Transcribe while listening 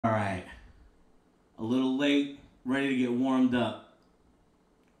All right, a little late, ready to get warmed up.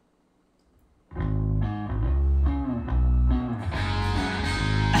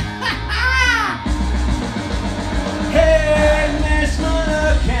 Hey, Miss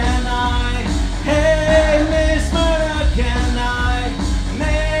Murder, can I? Hey, Miss Murder, can I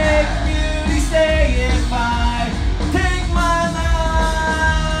make beauty stay if I take my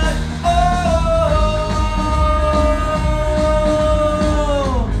life? Oh,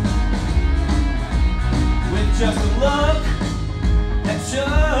 with just a look that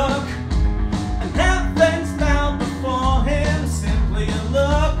shook and heavens bowed before him. Simply a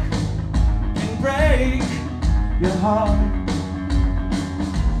look can break your heart.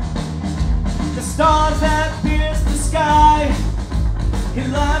 The stars that pierced the sky, he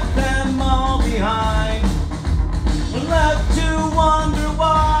left them all behind. We're left to wonder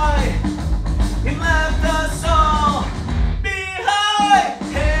why he left us all behind.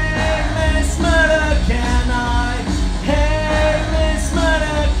 Hey, Miss Murder, can I? Hey, Miss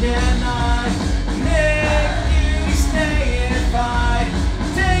Murder, can I make you stay if I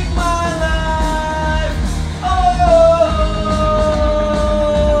take my life?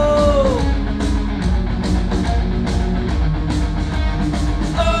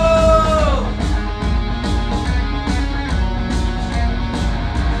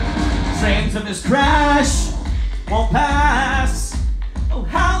 Trains of his crash won't pass. Oh,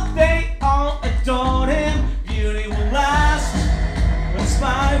 how they all adored him. Beauty will last when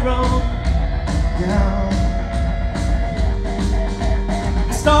spiral down.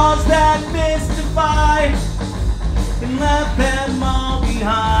 The stars that mystified and left them all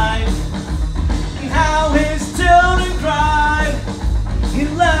behind. And how his children cried. He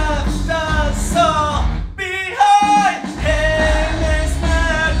left us all behind. Hey, Miss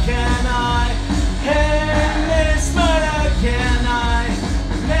Murder, can I? Hey, Miss Murder, can I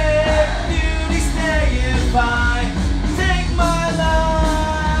make beauty stay if I take my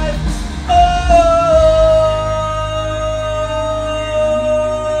life? Oh,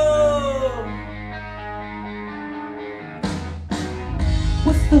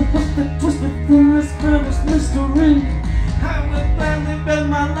 what's the hook that twisted through this fellow's mystery? I would gladly bet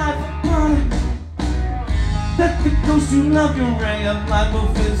my life upon it, that the ghost you love, your ray of light will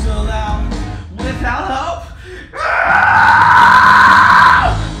fizzle out without hope.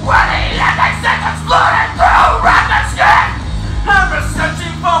 When the ending sentence floated through rapid skin, ever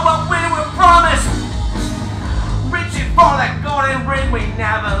searching for what we were promised, reaching for that golden ring, we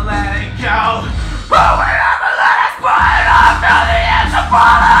never let it go. Oh, we never let us put it off till the ends of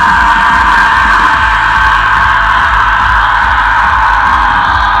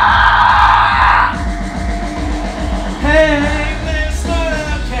Hey, Miss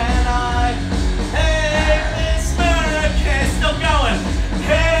Murder, can I? Hey, Miss Murder, can still going?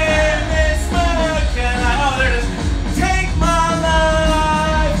 Hey, Miss Murder, can I? Oh, there it is. Take my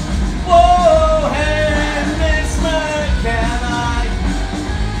life. Whoa, hey, Miss Murder, can I?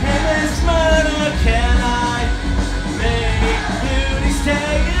 Hey, Miss Murder, can I make beauty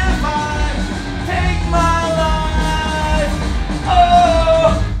stay if I take my life?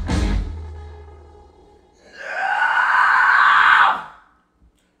 Oh.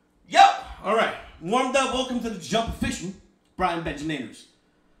 All right, warmed up. Welcome to the Jump Official. Brian Benjaminers.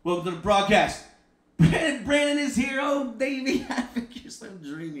 Welcome to the broadcast. Brandon is here. Oh, baby, I think you're so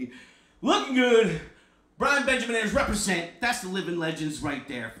dreamy. Looking good. Brian Benjaminers represent. That's the living legends right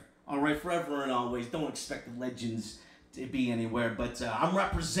there. All right, forever and always. Don't expect the legends to be anywhere, but I'm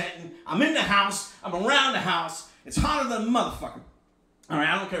representing. I'm in the house. I'm around the house. It's hotter than a motherfucker. All right,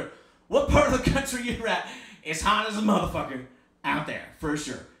 I don't care what part of the country you're at. It's hot as a motherfucker out there, for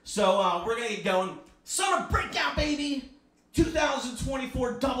sure. So we're going to get going. Summer Breakout, baby.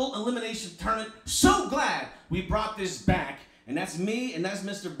 2024 double elimination tournament. So glad we brought this back. And that's me, and that's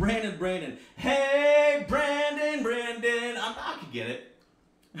Mr. Brandon. Hey, Brandon. I can get it.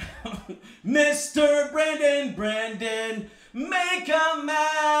 Mr. Brandon. Make a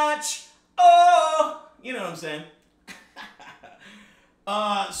match. Oh, you know what I'm saying.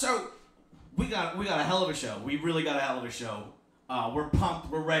 So we got a hell of a show. We really got a hell of a show. We're pumped.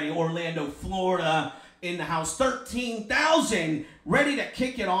 We're ready. Orlando, Florida, in the house. 13,000 ready to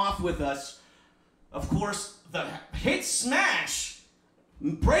kick it off with us. Of course, the hit smash,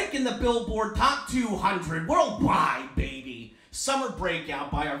 breaking the Billboard Top 200 worldwide, baby. Summer Breakout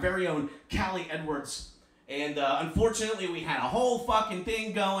by our very own Callie Edwards. And unfortunately, we had a whole fucking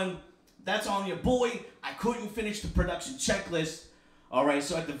thing going. That's on your boy. I couldn't finish the production checklist. All right,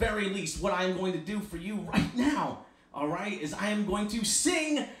 so at the very least, what I'm going to do for you right now, all right, is I am going to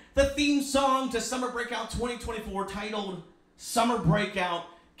sing the theme song to Summer Breakout 2024 titled Summer Breakout.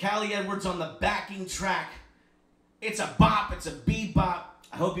 Callie Edwards on the backing track. It's a bop. It's a bebop.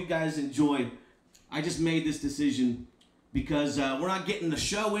 I hope you guys enjoy. I just made this decision because we're not getting the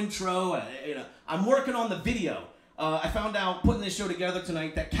show intro. I'm working on the video. I found out putting this show together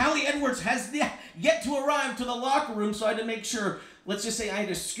tonight that Callie Edwards has yet to arrive to the locker room, so I had to make sure. Let's just say I had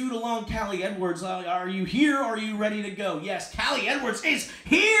to scoot along Callie Edwards. Are you here? Are you ready to go? Yes, Callie Edwards is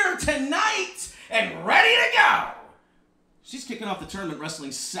here tonight and ready to go. She's kicking off the tournament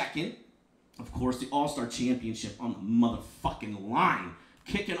wrestling second. Of course, the All-Star Championship on the motherfucking line.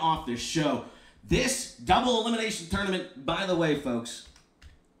 Kicking off this show. This double elimination tournament, by the way, folks,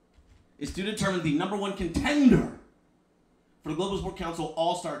 is to determine the #1 contender for the Global Sport Council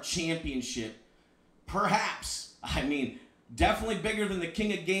All-Star Championship. Perhaps, definitely bigger than the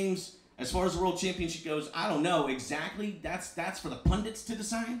King of Games as far as the World Championship goes. I don't know exactly. That's for the pundits to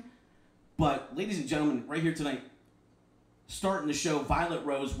decide. But, ladies and gentlemen, right here tonight, starting the show, Violet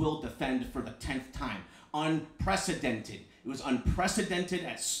Rose will defend for the 10th time. Unprecedented. It was unprecedented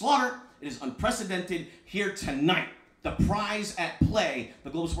at Slaughter. It is unprecedented here tonight. The prize at play, the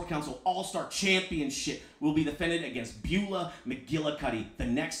Global Sport Council All-Star Championship, will be defended against Beulah McGillicuddy, the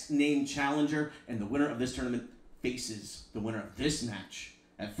next named challenger, and the winner of this tournament faces the winner of this match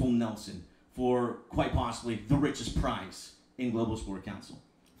at Full Nelson for quite possibly the richest prize in Global Sport Council.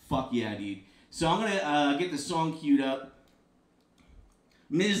 Fuck yeah, dude. So I'm gonna get the song queued up.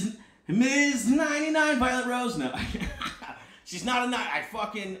 Ms. 99 Violet Rose. No, she's not a night.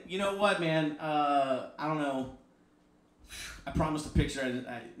 You know what, man? I don't know. I promised a picture.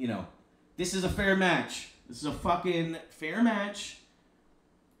 This is a fair match. This is a fucking fair match.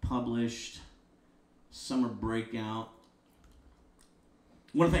 Published. Summer Breakout.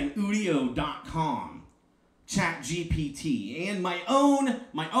 I want to thank Udio.com, ChatGPT, and my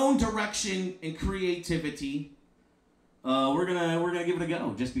own direction and creativity. We're gonna give it a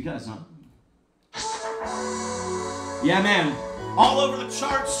go, just because, huh? Yeah, man. All over the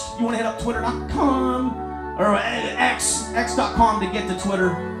charts. You want to hit up Twitter.com or X.com to get to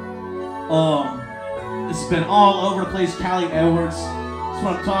Twitter. This has been all over the place. Callie Edwards. That's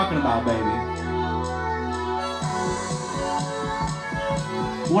what I'm talking about, baby.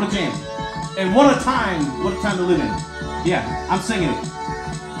 What a jam. And what a time to live in. Yeah, I'm singing it.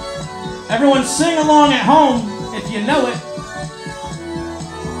 Everyone sing along at home if you know it.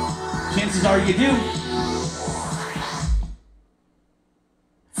 Chances are you do.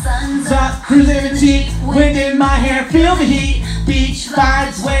 Sun's up, cruising the cheek, wind in my hair, feel the heat. Beach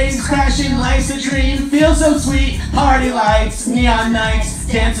vibes, waves crashing, life's a dream, feels so sweet. Party lights, neon nights,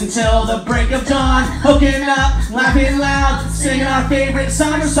 dance until the break of dawn. Hooking up, laughing loud, singing our favorite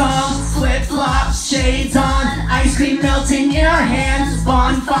summer songs. Flip-flops, shades on, ice cream melting in our hands.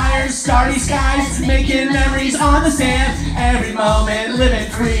 Bonfires, starry skies, making memories on the sand. Every moment living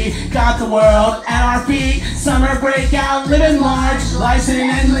free, got the world at our feet. Summer breakout, living large, life's an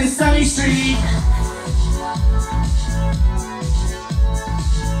endless sunny street.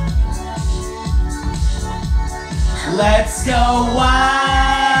 Let's go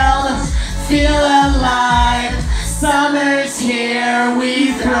wild, feel alive. Summer's here,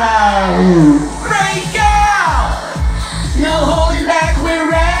 we thrive. Breakout! No holding back, we're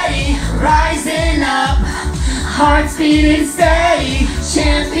ready. Rising up, hearts beating steady.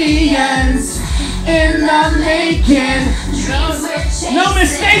 Champions in the making. No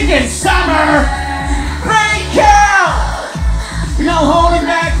mistaken, summer. Breakout! No holding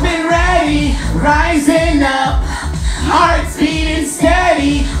back, been ready. Rising up, hearts beating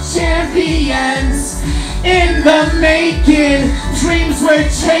steady, champions in the making, dreams we're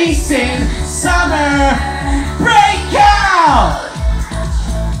chasing, summer breakout!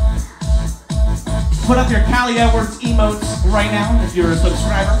 Put up your Callie Edwards emotes right now if you're a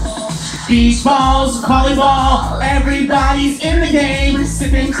subscriber. Beach balls, volleyball, everybody's in the game.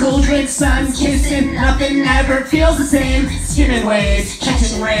 Sipping cool drinks, sun kissing, nothing ever feels the same. Skimming waves,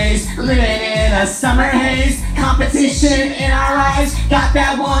 catching rays, living in a summer haze. Competition in our eyes, got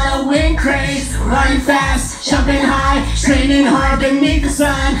that wanna win craze. Running fast, jumping high, training hard beneath the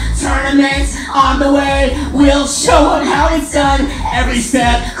sun. Tournaments on the way, we'll show them how it's done. Every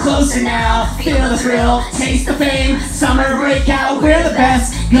step closer now, feel the thrill, taste the fame. Summer breakout, we're the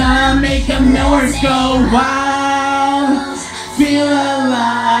best, gonna make them knowers go wild. Feel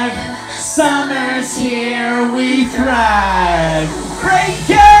alive, summer's here, we thrive.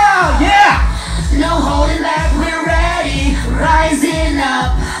 Breakout, yeah! No holding back, we're ready, rising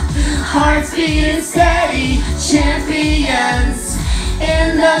up, hearts beating steady, champions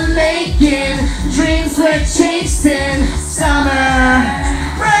in the making, dreams we're chasing, summer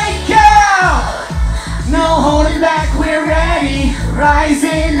breakout! No holding back, we're ready.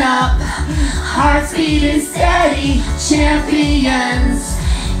 Rising up, hearts beating steady. Champions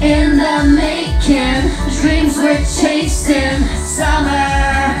in the making. Dreams we're chasing.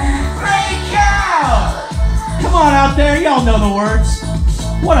 Summer breakout. Come on out there, y'all know the words.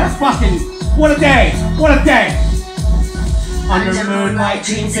 What a day. What a day. Under moonlight,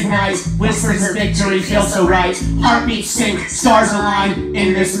 dreams ignite. Whispers of victory feel so right. Heartbeats sync, stars align.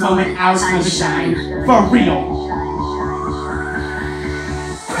 In this moment, our time to shine. For real.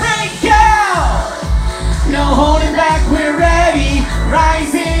 Breakout! No holding back, we're ready.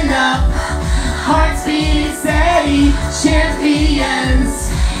 Rising up, hearts beating steady. Champions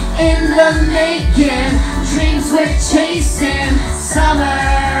in the making. Dreams we're chasing.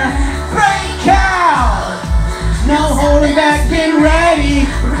 Summer breakout! No holding back, been ready.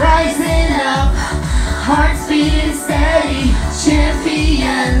 Rising up, hearts beating steady.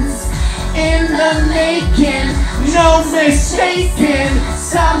 Champions in the making. No mistaken.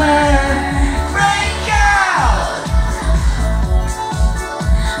 Summer breakout!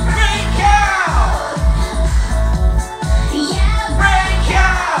 Breakout! Yeah,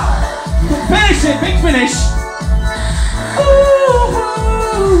 breakout! Finish it, big finish.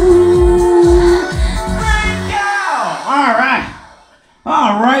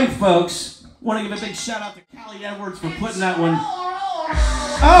 All right, folks. Want to give a big shout out to Callie Edwards for putting that one.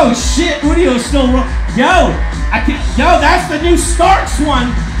 Oh shit, Udio still roll. Yo, that's the new Starks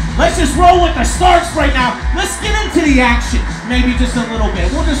one. Let's just roll with the Starks right now. Let's get into the action. Maybe just a little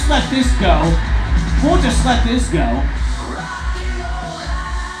bit. We'll just let this go.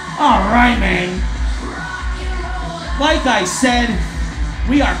 All right, man. Like I said,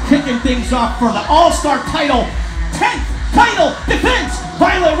 we are kicking things off for the All-Star title. 10th title defense.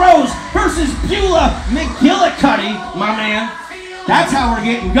 Violet Rose versus Beulah McGillicuddy, my man. That's how we're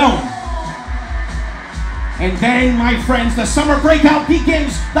getting going. And then, my friends, the summer breakout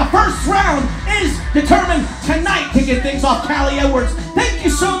begins. The first round is determined tonight. Kicking things off, Callie Edwards. Thank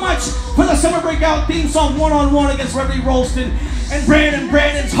you so much for the summer breakout theme song, one-on-one against Reverend Rolston. And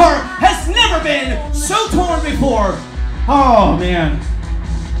Brandon's heart has never been so torn before. Oh, man.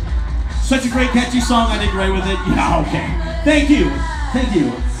 Such a great, catchy song. I did great with it. Yeah, okay. Thank you.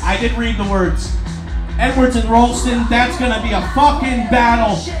 I did read the words. Edwards and Rolston, that's going to be a fucking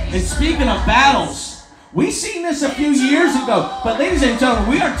battle. And speaking of battles, we seen this a few years ago. But ladies and gentlemen,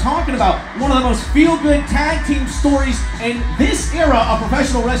 we are talking about one of the most feel-good tag team stories in this era of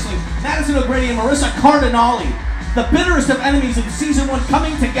professional wrestling. Madison O'Grady and Marissa Cardinale, the bitterest of enemies in Season 1,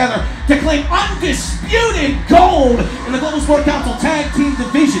 coming together to claim undisputed gold in the Global Sport Council Tag Team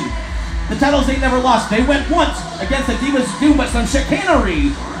Division. The titles they never lost. They went once against the Divas Doom, but some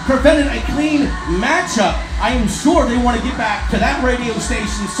chicanery prevented a clean matchup. I am sure they want to get back to that radio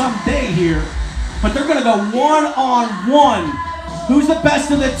station someday here, but they're going to go one-on-one. Who's the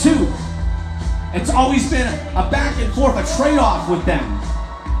best of the two? It's always been a back and forth, a trade-off with them.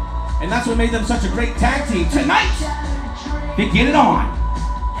 And that's what made them such a great tag team. Tonight, they get it on.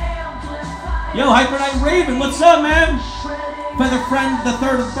 Yo, Hyper Knight Raven, what's up, man? Feather Friend, the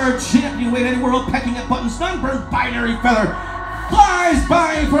third champion, weight any world, pecking at buttons, non-burn binary feather. Flies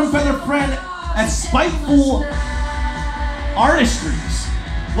by from Feather Friend at Spiteful Artistries.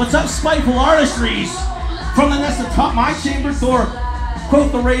 What's up, Spiteful Artistries? From the nest atop my chamber door,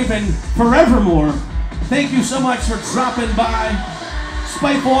 quote the Raven, forevermore. Thank you so much for dropping by.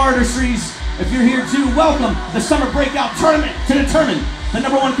 Spiteful Artistries, if you're here too, welcome the Summer Breakout Tournament to determine the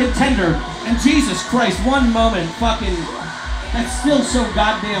 #1 contender. And Jesus Christ, one moment, fucking, that's still so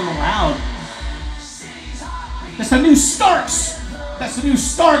goddamn loud. That's the new Starks. That's the new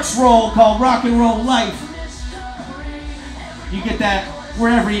Starks roll called Rock and Roll Life. You get that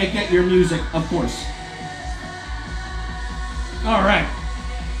wherever you get your music, of course. All right.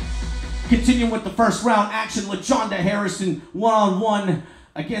 Continuing with the first round action, LaJonda Harrison one-on-one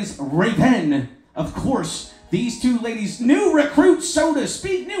against Raven. Of course, these two ladies, new recruits, so to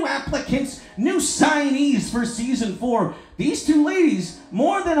speak, new applicants, new signees for Season 4. These two ladies,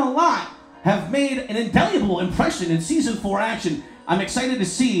 more than a lot, have made an indelible impression in Season 4 action. I'm excited to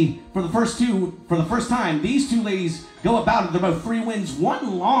see for the first time, these two ladies go about it. They're both 3 wins,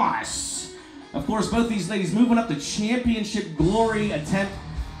 1 loss. Of course, both these ladies moving up the championship glory attempt.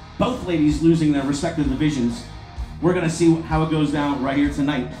 Both ladies losing their respective divisions. We're gonna see how it goes down right here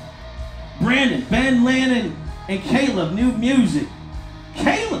tonight. Brandon, Ben, Lannon, and Caleb, new music.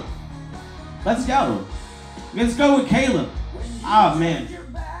 Caleb, let's go. Let's go with Caleb. Ah, man.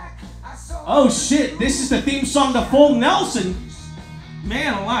 Oh shit, this is the theme song to Full Nelson.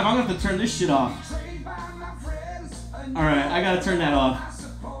 Man alive, I'm gonna have to turn this shit off. Alright, I gotta turn that off.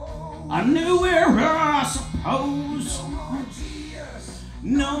 A new era, I suppose.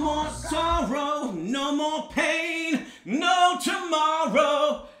 No more sorrow, no more pain, no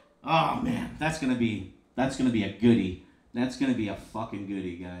tomorrow. Oh man, that's gonna be a goodie. That's gonna be a fucking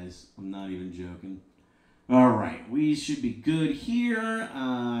goodie, guys. I'm not even joking. All right, we should be good here.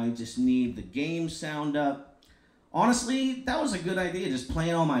 I just need the game sound up. Honestly, that was a good idea, just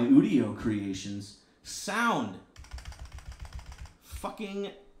playing all my audio creations. Sound.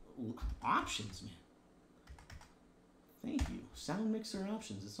 Fucking options, man. Thank you. Sound mixer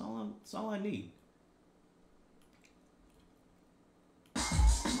options. That's all I need.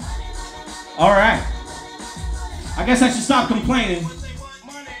 All right. I guess I should stop complaining.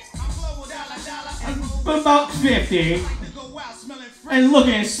 I'm about 50 and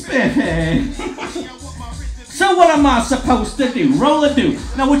looking spiffy. So what am I supposed to do? Roll a do.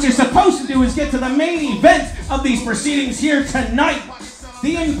 Now what you're supposed to do is get to the main event of these proceedings here tonight.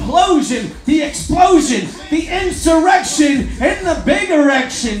 The implosion, the explosion, the insurrection, and the big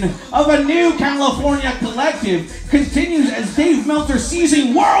erection of a new California collective continues as Dave Meltzer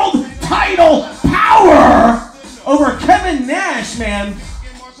seizing world title power over Kevin Nash, man.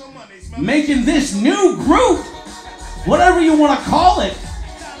 Making this new group, whatever you want to call it,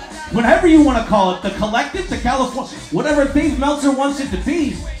 the collective, the California, whatever Dave Meltzer wants it to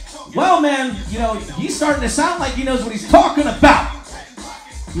be. Well, man, you know, he's starting to sound like he knows what he's talking about.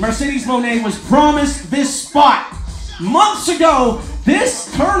 Mercedes Moné was promised this spot months ago.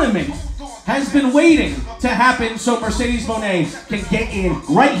 This tournament has been waiting to happen so Mercedes Moné can get in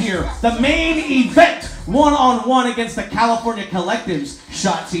right here. The main event, one-on-one against the California Collectives,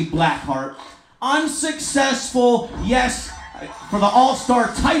 Shotzi Blackheart. Unsuccessful, yes, for the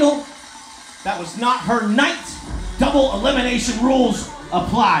All-Star title. That was not her night. Double elimination rules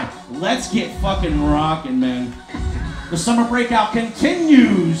apply. Let's get fucking rocking, man. The summer breakout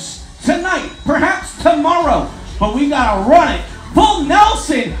continues tonight, perhaps tomorrow, but we gotta run it. Full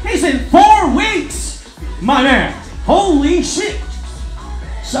Nelson is in 4 weeks, my man. Holy shit.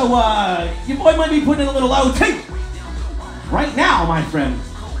 So, your boy might be putting in a little OT. Right now, my friend,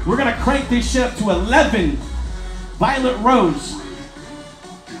 we're gonna crank this shit up to 11. Violet Rose.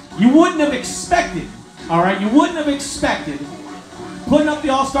 You wouldn't have expected, all right? You wouldn't have expected putting up the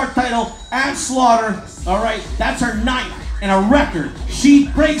All-Star title at Slaughter, all right? That's her 9th and a record. She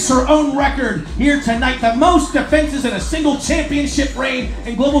breaks her own record here tonight. The most defenses in a single championship reign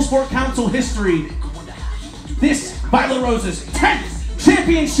in Global Sport Council history. This Violet Rose's 10th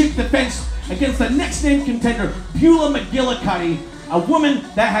championship defense against the next named contender, Beulah McGillicuddy, a woman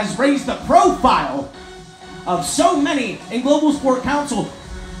that has raised the profile of so many in Global Sport Council,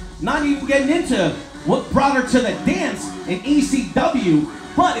 not even getting into what brought her to the dance in ECW.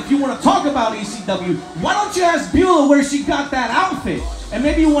 But if you want to talk about ECW, why don't you ask Beulah where she got that outfit? And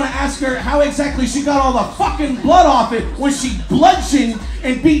maybe you want to ask her how exactly she got all the fucking blood off it when she bludgeoned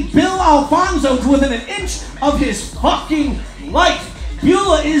and beat Bill Alfonso to within an inch of his fucking life.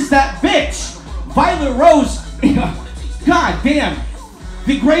 Beulah is that bitch. Violet Rose, god damn,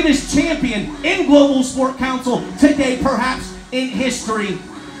 the greatest champion in Global Sport Council today, perhaps in history.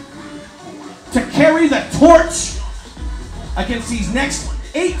 To carry the torch against these next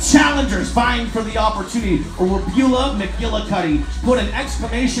 8 challengers vying for the opportunity, or will Beulah McGillicuddy put an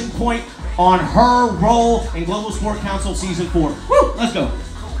exclamation point on her role in Global Sport Council Season 4? Woo! Let's go.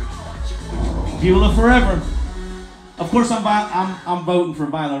 Beulah forever. Of course, I'm voting for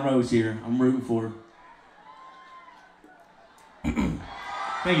Violet Rose here. I'm rooting for her.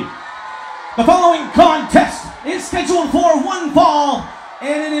 Thank you. The following contest is scheduled for one fall,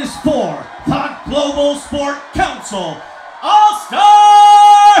 and it is for the Global Sport Council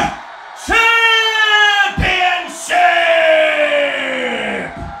All-Star Championship!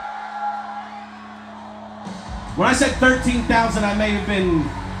 When I said 13,000, I may have been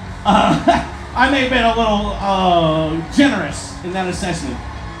a little generous in that assessment.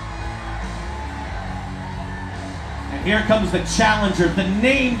 And here comes the challenger, the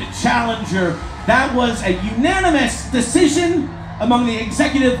named challenger. That was a unanimous decision among the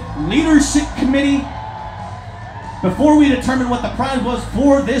Executive Leadership Committee. Before we determined what the prize was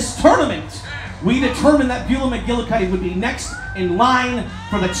for this tournament, we determined that Beulah McGillicuddy would be next in line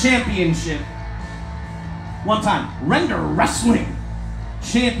for the championship. One-time Render Wrestling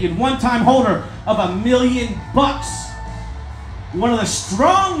champion, one-time holder of $1 million. One of the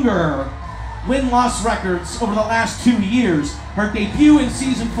stronger win-loss records over the last 2 years. Her debut in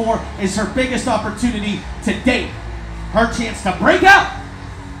Season 4 is her biggest opportunity to date. Her chance to break out,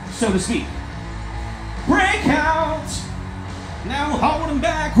 so to speak. Breakout! Now holding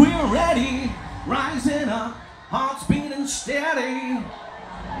back, we're ready. Rising up, hearts beating steady.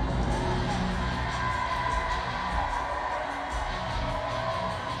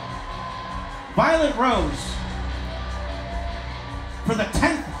 Violet Rose, for the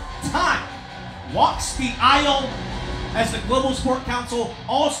 10th time, walks the aisle as the Global Sport Council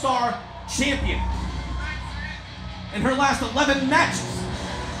All-Star Champion. In her last 11 matches,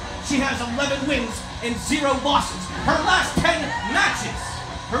 she has 11 wins and 0 losses. Her last 10 matches,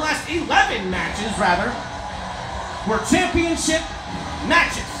 her last 11 matches rather, were championship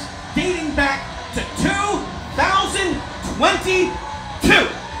matches dating back to 2022.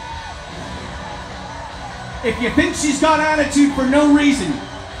 If you think she's got attitude for no reason,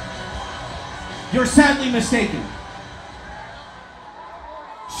 you're sadly mistaken.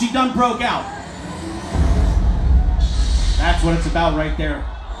 She done broke out. That's what it's about right there.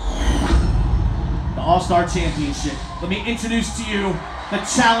 The All-Star Championship. Let me introduce to you the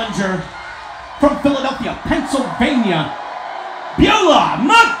challenger from Philadelphia, Pennsylvania, Beulah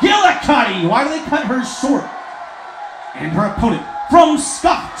McGillicuddy. Why do they cut her short? And her opponent from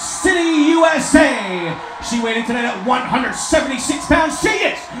Scott City, USA. She weighed in tonight at 176 pounds. She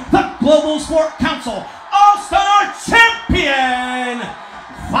is the Global Sport Council All-Star Champion,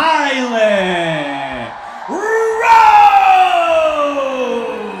 Violet Rose.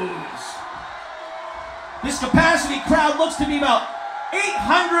 This capacity crowd looks to be about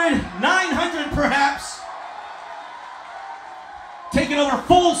 800, 900 perhaps. Taking over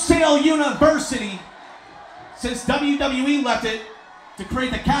Full Sail University since WWE left it to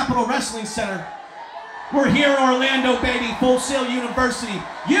create the Capitol Wrestling Center. We're here in Orlando, baby, Full Sail University.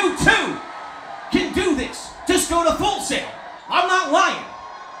 You too can do this. Just go to Full Sail. I'm not lying.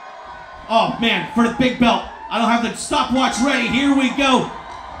 Oh man, for the big belt. I don't have the stopwatch ready. Here we go.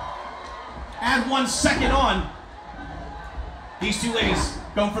 Add 1 second on. These two ladies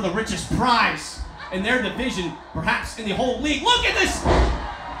going for the richest prize in their division, perhaps in the whole league. Look at this!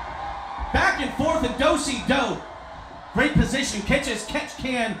 Back and forth and do-si-do. Great position,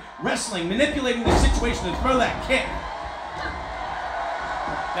 catch-can wrestling, manipulating the situation to throw that kick.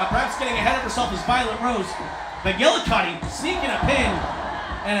 Now perhaps getting ahead of herself is Violet Rose. McGillicuddy sneaking a pin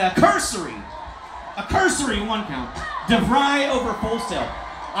and a cursory 1 count. DeVry over Full Sail.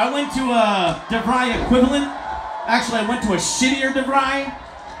 I went to a DeVry equivalent. Actually, I went to a shittier DeVry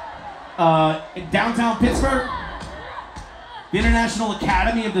in downtown Pittsburgh. The International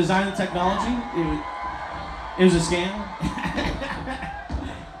Academy of Design and Technology. It was a scam.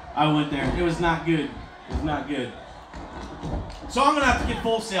 I went there. It was not good. It was not good. So I'm going to have to get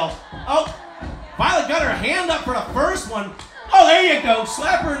Full Sail. Oh, Violet got her hand up for the first one. Oh, there you go.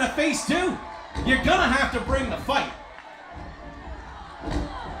 Slap her in the face, too. You're going to have to bring the fight.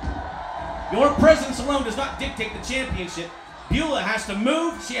 Your presence alone does not dictate the championship. Beulah has to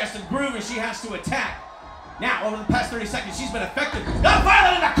move, she has to groove, and she has to attack. Now, over the past 30 seconds, she's been effective. Got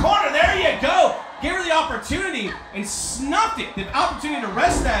Violet in the corner, there you go. Give her the opportunity and snuffed it. The opportunity to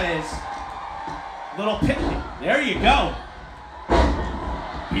rest, that is. Little picnic, there you go.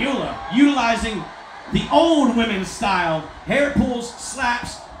 Beulah utilizing the old women's style. Hair pulls,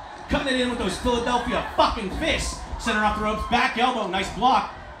 slaps, cutting it in with those Philadelphia fucking fists. Send her off the ropes, back elbow, nice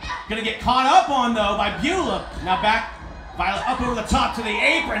block. Gonna get caught up on though by Beulah. Now back, Violet up over the top to the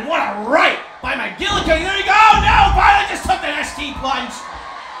apron. What a right by McGillicuddy. There you go. No, Violet just took the ST plunge.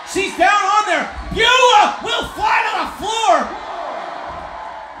 She's down on there. Beulah will fly to the floor.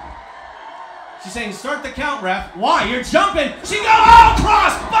 She's saying, start the count, ref. Why? You're jumping. She goes, oh,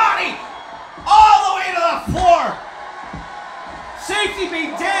 cross body. All the way to the floor. Safety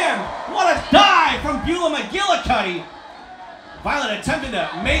be damned. What a dive from Beulah McGillicuddy. Violet attempted to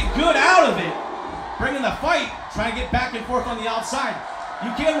make good out of it. Bringing the fight, trying to get back and forth on the outside.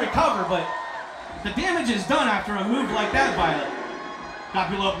 You can recover, but the damage is done after a move like that, Violet. Got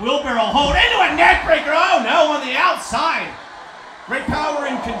Beulah wheelbarrow hold into a neck breaker. Oh no, on the outside. Great power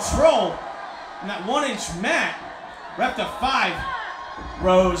and control. And that 1-inch mat. Rep to 5.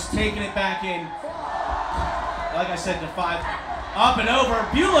 Rose taking it back in. Like I said, to 5. Up and over.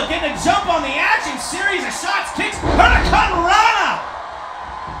 Beulah getting a jump on the action. Series of shots, kicks. Hurricane Rana.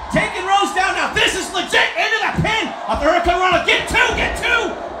 Taking Rose down now. This is legit. Into the pin. Up the Hurricane Rana. Get two.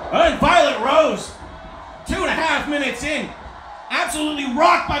 And Violet Rose. 2.5 minutes in. Absolutely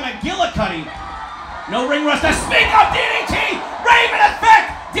rocked by McGillicuddy. No ring rust. The speak up DDT. Raven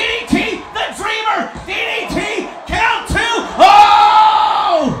effect. DDT. The Dreamer. DDT. Count 2.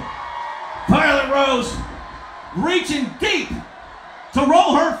 Oh! Violet Rose reaching deep to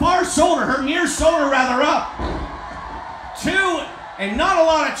roll her far shoulder, her near shoulder rather, up. 2, and not a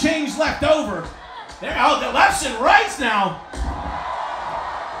lot of change left over. There, oh, the lefts and rights now.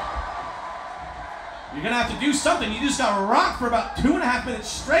 You're gonna have to do something. You just got rocked for about 2.5 minutes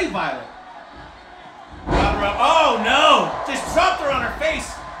straight, Violet. Oh no, just dropped her on her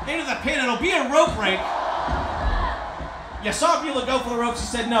face. into the pin. It'll be a rope break. You saw Beulah go for the ropes. She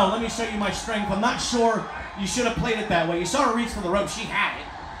said, no, let me show you my strength. I'm not sure you should have played it that way. You saw her reach for the rope. She had it.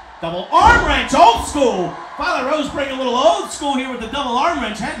 Double arm wrench, old school. Violet Rose bringing a little old school here with the double arm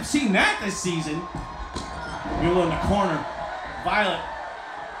wrench. Hadn't seen that this season. Beulah in the corner. Violet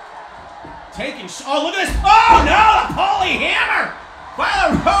taking, oh, look at this. Oh, no, the Polly Hammer.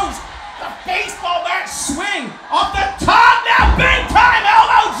 Violet Rose, the baseball bat swing off the top. Now, big time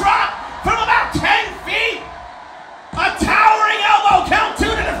elbow drop from about 10 feet. A towering elbow count, 2 to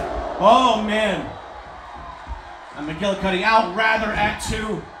the... Oh, man. And McGillicuddy out rather at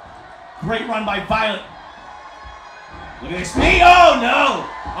 2. Great run by Violet. Look at this knee. Oh, no.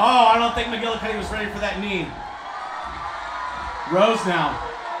 Oh, I don't think McGillicuddy was ready for that knee. Rose now.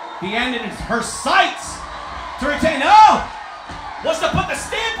 The end in her sights to retain. Oh! Wants to put the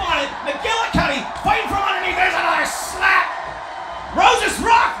stamp on it. McGillicuddy fighting from underneath. There's another slap. Rose's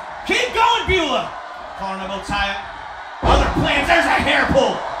rock. Keep going, Beulah. Corner will tie it. Other plans. There's a hair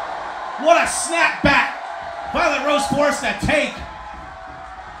pull. What a snap back. Violet Rose forced that take.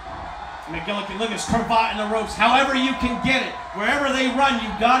 McGillicuddy, look at his cravat in the ropes. However you can get it. Wherever they run, you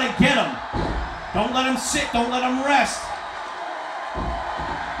gotta get them. Don't let them sit. Don't let them rest.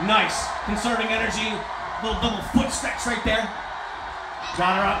 Nice. Conserving energy. Little double foot stretch right there.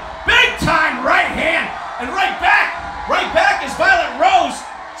 Got her up. Big time right hand. And right back. Right back is Violet Rose.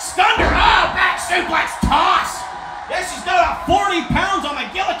 Stunned her. Oh, back suplex toss. Yes, she's got about 40 pounds on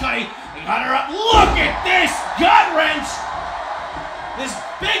McGillicuddy. They got her up. Look at this gut wrench. This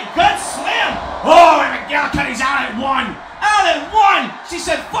big gut slam. Oh, and McGillicuddy's out at 1. Out at 1. She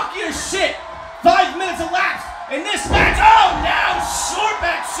said, fuck your shit. 5 minutes elapsed in this match. Oh, no. Short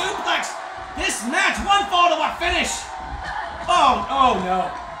back suplex. This match, 1 fall to a finish. Oh, no.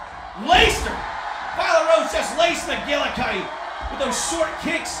 Laced her. Violet Rose just laced McGillicuddy with those short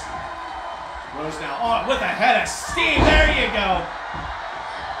kicks. Rose now on with a head of steam. There you go.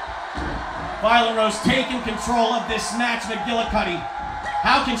 Violet Rose taking control of this match. McGillicuddy.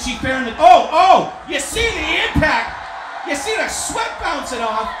 How can she fare in the... Oh! You see the impact. You see the sweat bouncing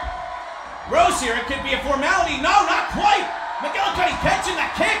off. Rose here, it could be a formality. No, not quite. McGillicuddy catching the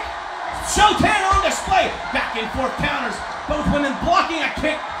kick. Show 10 on display. Back and forth counters. Both women blocking a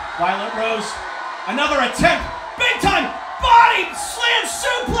kick. Violet Rose. Another attempt. Big time body slam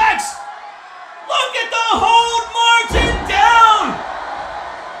suplex. Look at the hold marching down.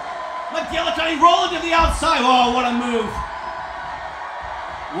 McGillicuddy rolling to the outside. Oh, what a move.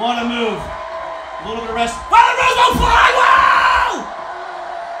 What a move. A little bit of rest. Violet Rose will fly. Wow!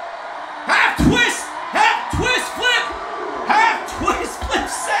 Half twist flip. Half twist flip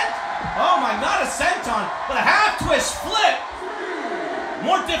set. Oh my, not a senton, but a half twist flip.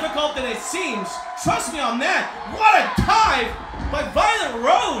 More difficult than it seems. Trust me on that. What a dive by Violet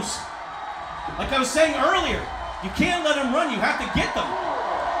Rose. Like I was saying earlier, you can't let them run. You have to get them.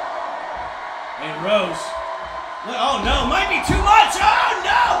 And Rose. Oh no, might be too much. Oh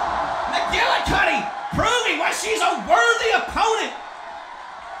no! McGillicuddy proving why she's a worthy opponent.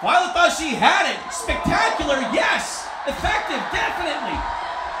 Violet thought she had it. Spectacular, yes. Effective, definitely.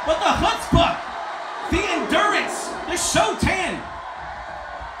 But the chutzpah, the endurance, the show tan,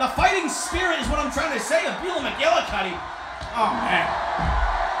 the fighting spirit is what I'm trying to say of Beulah McGillicuddy. Oh man.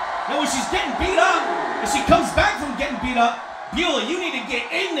 Now when she's getting beat up, and she comes back from getting beat up, Beulah, you need to get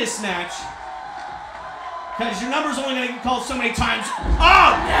in this match. Because your number's only going to get called so many times. Oh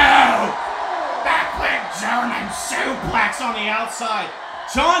no! Backward German suplex on the outside.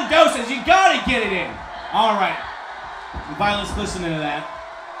 John Doe says you got to get it in. All right. And Violet's listening to that.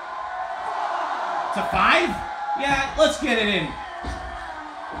 To 5? Yeah, let's get it in.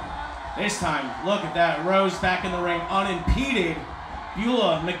 This time, look at that. Rose back in the ring, unimpeded.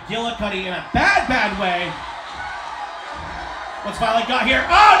 Beulah McGillicuddy in a bad, bad way. What's Violet got here?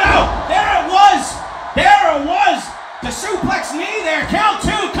 Oh no! There it was! There it was! The suplex knee there. Count 2.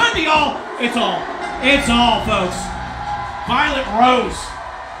 Could be all. It's all. It's all, folks. Violet Rose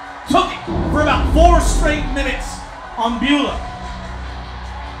took it for about 4 straight minutes on Beulah.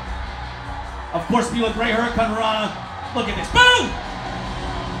 Of course, Beulah, great hurricane rana. Look at this. Boom!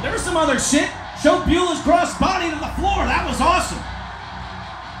 There was some other shit. Showed Beulah's cross body to the floor. That was awesome.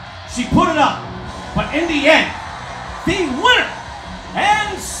 She put it up. But in the end, the winner,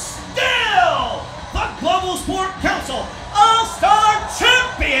 and still the Global Sport Council All-Star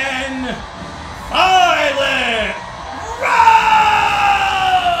Champion, Violet Rose!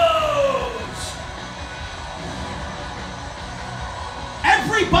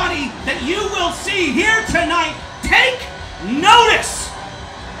 Everybody that you will see here tonight, take notice!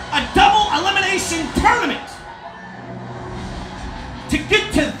 A double elimination tournament to get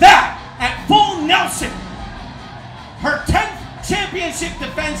to that at full Nelson. Her 10th championship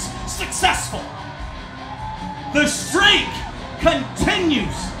defense successful. The streak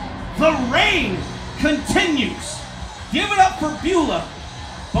continues. The reign continues. Give it up for Beulah.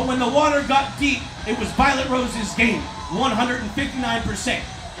 But when the water got deep, it was Violet Rose's game. 159%.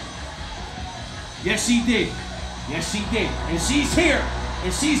 Yes, she did. Yes, she did. And she's here.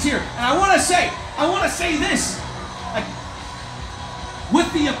 And she's here. And I want to say this. Like,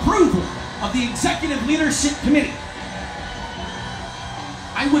 with the approval of the Executive Leadership Committee,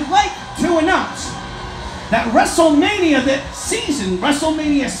 I would like to announce that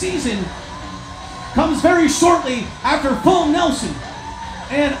WrestleMania season comes very shortly after Full Nelson.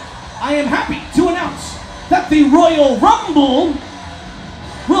 And I am happy to announce that the Royal Rumble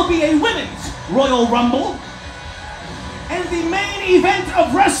will be a women's Royal Rumble. And the main event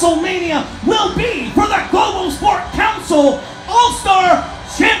of WrestleMania will be for the Global Sport Council All-Star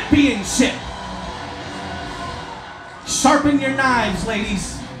Championship. Sharpen your knives,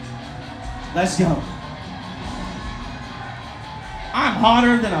 ladies. Let's go. I'm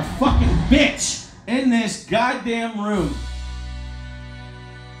hotter than a fucking bitch in this goddamn room.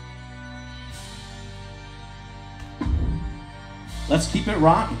 Let's keep it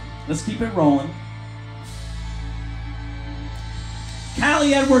rocking. Let's keep it rolling.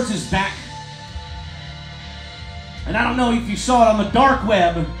 Callie Edwards is back. And I don't know if you saw it on the dark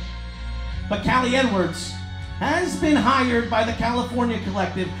web, but Callie Edwards has been hired by the California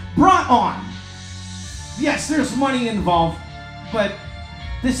Collective, brought on. Yes, there's money involved, but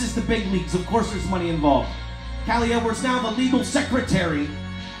this is the big leagues. Of course there's money involved. Callie Edwards, now the legal secretary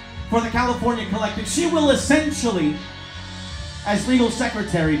for the California Collective. She will essentially, as legal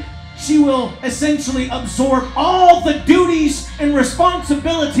secretary, she will essentially absorb all the duties and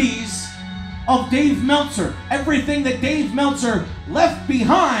responsibilities of Dave Meltzer. Everything that Dave Meltzer left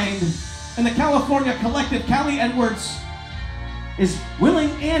behind in the California Collective, Callie Edwards is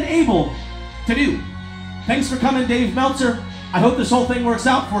willing and able to do. Thanks for coming, Dave Meltzer. I hope this whole thing works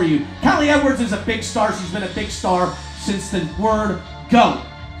out for you. Callie Edwards is a big star. She's been a big star since the word go.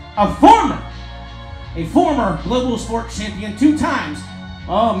 A former Global Sport Champion 2 times.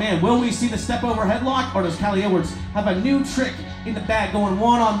 Oh man, will we see the step over headlock, or does Callie Edwards have a new trick in the bag going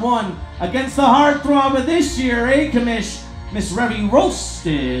one-on-one against the heartthrob of this year, commish, Miss Revy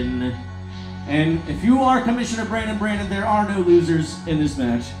Rolston? And if you are Commissioner Brandon, there are no losers in this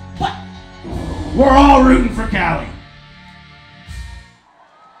match. But we're all rooting for Callie.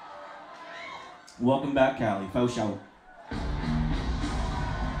 Welcome back, Callie. Faux show.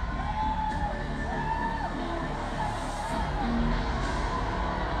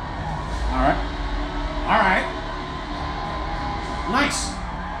 All right. Nice.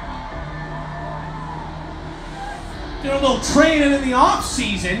 Did a little training in the off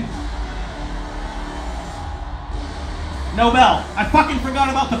season. No bell. I fucking forgot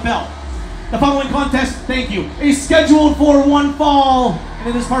about the bell. The following contest, thank you, is scheduled for one fall, and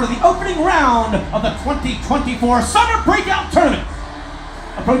it is part of the opening round of the 2024 Summer Breakout Tournament.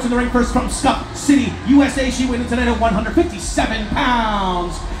 Approaching the ring first from Scuff City, USA, she weighed in tonight at 157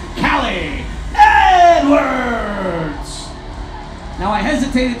 pounds. Callie Edwards! Now, I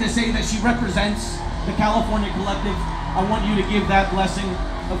hesitated to say that she represents the California Collective. I want you to give that blessing,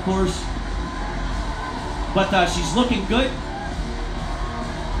 of course. But she's looking good.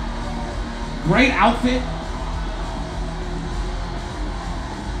 Great outfit.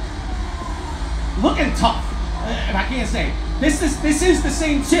 Looking tough. And I can't say. This is the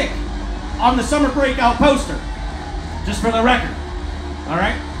same chick on the Summer Breakout poster. Just for the record.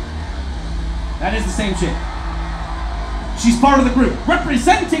 Alright? That is the same chick. She's part of the group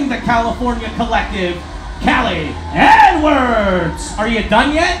representing the California Collective, Callie Edwards. Are you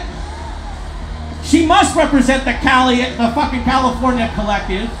done yet? She must represent the fucking California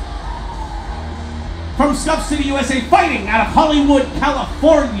Collective. From Scuff City, USA, fighting out of Hollywood,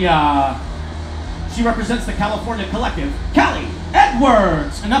 California. She represents the California Collective, Callie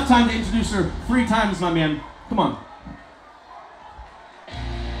Edwards. Enough time to introduce her 3 times, my man. Come on.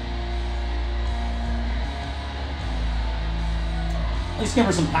 At least give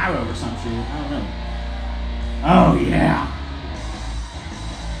her some pyro or some shit. I don't know. Oh, yeah.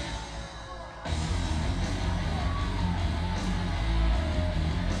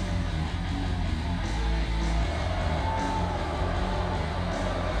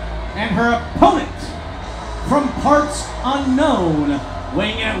 And her opponent, from parts unknown,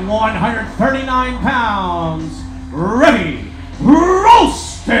 weighing in at 139 pounds, Revy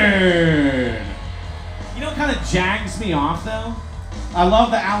Rolston. You know what kind of jags me off, though? I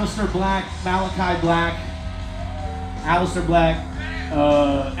love the Aleister Black, Malachi Black, Aleister Black.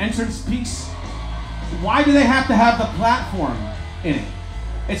 entrance piece. Why do they have to have the platform in it?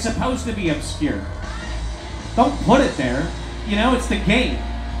 It's supposed to be obscure. Don't put it there. You know, it's the game.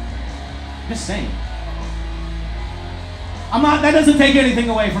 Just saying. That doesn't take anything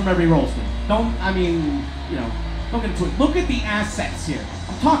away from every Rolston. Don't get into it. Look at the assets here.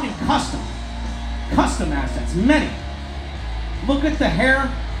 I'm talking custom. Custom assets, many. Look at the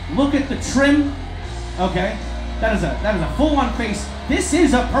hair, look at the trim. Okay, that is a full-on face. This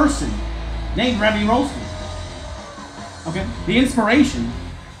is a person named Revy Rolston. Okay, the inspiration,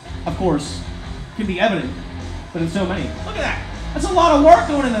 of course, can be evident, but in so many. Look at that. That's a lot of work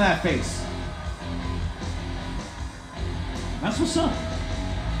going into that face. That's what's up.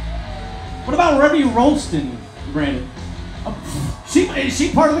 What about Revy Rolston, Brandon? Is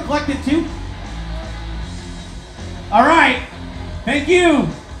she part of the collective too? All right. Thank you.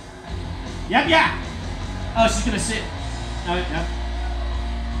 Yep, yeah. Oh, she's gonna sit. Yep.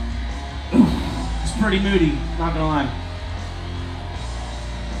 It's pretty moody, not gonna lie.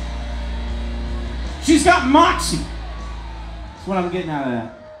 She's got moxie. That's what I'm getting out of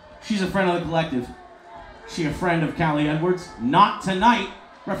that. She's a friend of the collective. She a friend of Callie Edwards? Not tonight.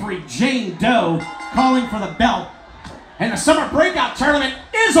 Referee Jane Doe calling for the belt. And the Summer Breakout Tournament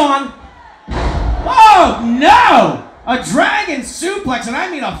is on. Oh, no! A dragon suplex, and I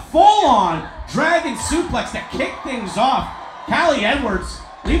mean a full-on dragon suplex to kick things off. Callie Edwards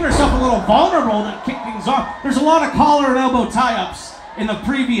leaving herself a little vulnerable to kick things off. There's a lot of collar and elbow tie-ups in the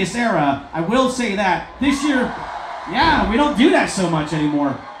previous era. I will say that. This year, yeah, we don't do that so much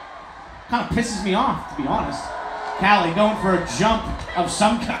anymore. Kind of pisses me off, to be honest. Callie going for a jump of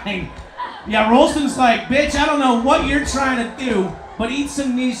some kind. Yeah, Rolston's like, bitch, I don't know what you're trying to do, but eat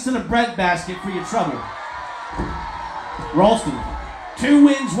some knees to the breadbasket for your trouble. Rolston, 2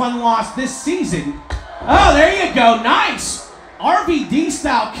 wins, 1 loss this season. Oh, there you go, nice. RVD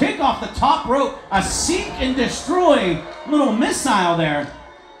style kick off the top rope. A seek and destroy little missile there.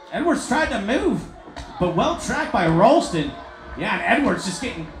 Edwards tried to move, but well tracked by Rolston. Yeah, and Edwards just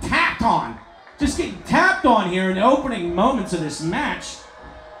getting tapped on. Just getting tapped on here in the opening moments of this match.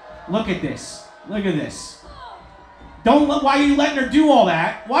 Look at this. Look at this. Why are you letting her do all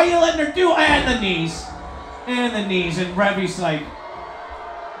that? Why are you letting her do, and the knees. And the knees, and Revy's like,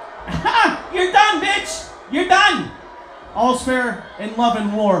 ha! You're done, bitch! You're done! All's fair in love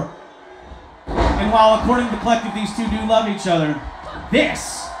and war. And while according to the collective, these two do love each other,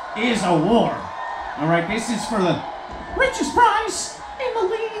 this is a war. Alright, this is for the richest prize in the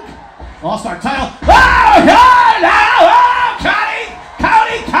league. All-Star title. Oh, God! Oh,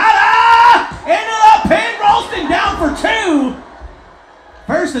 Cody Cutter! Into the pin, Rolston down for 2.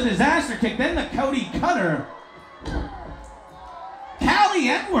 First the disaster kick, then the Cody Cutter. Callie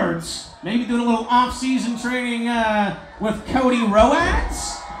Edwards, maybe doing a little off-season training with Cody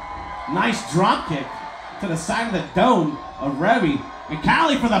Roads. Nice drop kick to the side of the dome of Revy. And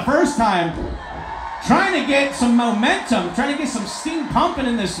Callie, for the first time, trying to get some momentum, trying to get some steam pumping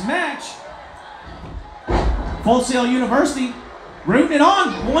in this match. Full Sail University, rooting it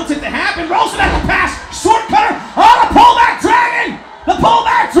on, wants it to happen. Rolston at the pass, short cutter, oh, the pullback dragon! The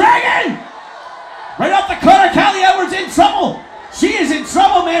pullback dragon! Right off the cutter, Callie Edwards in trouble. She is in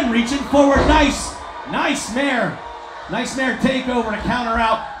trouble, man, reaching forward, nice mare. Nice mare takeover to counter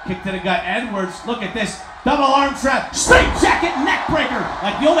out. Kick to the gut, Edwards, look at this. Double arm trap, straight jacket neck breaker.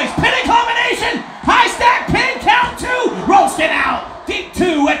 Like the old days, pinning combination. High stack pin, count 2. Rolston out, deep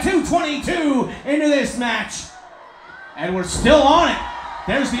 2 at 2:22 into this match. Edwards still on it.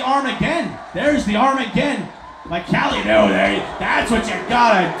 There's the arm again. There's the arm again. Like Callie, no, that's what you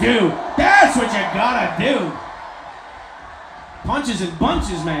gotta do. That's what you gotta do. Punches and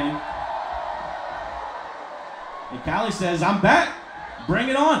bunches, man. And Callie says, I'm back. Bring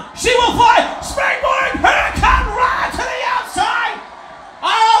it on. She will fly. Springboard. Hurricane right to the outside.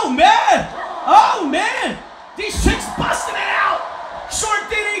 Oh, man. Oh, man. These chicks busting it out. Short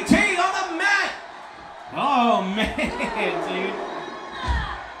DDT on the mat. Oh, man, dude.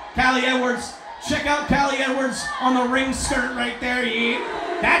 Callie Edwards. Check out Callie Edwards on the ring skirt right there. Yeah.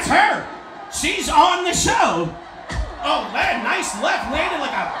 That's her. She's on the show. Oh, man, nice left. Landed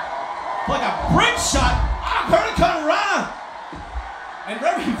like a brick shot. Hurricane Rana. And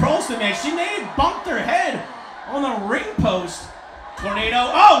Revy Rolston, man, she may have bumped her head on the ring post. Tornado.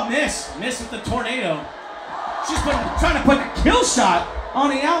 Oh, miss. Miss with the tornado. She's trying to put the kill shot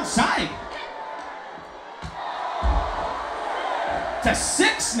on the outside. To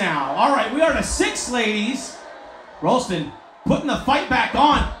 6 now. All right, we are to 6, ladies. Rolston putting the fight back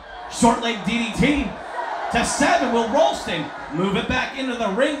on. Short leg DDT. To 7. Will Rolston move it back into the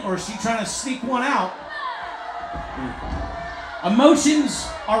ring, or is she trying to sneak one out? Emotions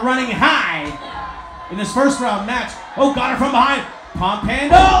are running high in this first round match. Oh, got her from behind. Pump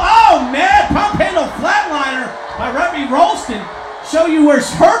handle. Oh, man. Pump handle flatliner by Remy Rolston. Show you where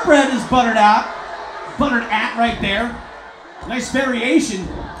her bread is buttered at right there. Nice variation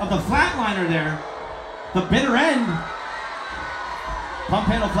of the flatliner there. The bitter end. Pump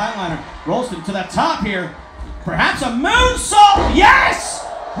handle flatliner. Rolston to the top here. Perhaps a moonsault. Yes!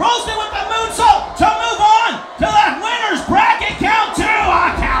 Rolston with the moonsault to move on to that winner's bracket count 2.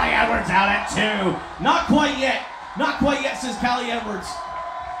 Ah, Callie Edwards out at 2. Not quite yet. Not quite yet, says Callie Edwards.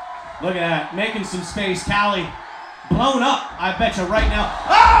 Look at that. Making some space. Callie blown up, I bet you right now.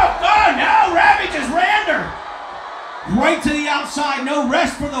 Oh, no. Remy just rammed her. Right to the outside. No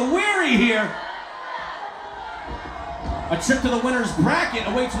rest for the weary here. A trip to the winner's bracket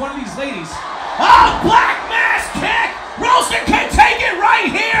awaits one of these ladies. Oh, black mass kick! Rolston can take it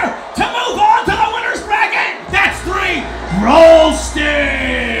right here to move on to the winner's bracket. That's 3.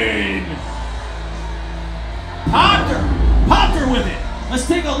 Rolston! Popped her with it. Let's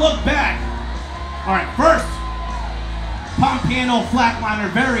take a look back. All right, first, pump handle flatliner,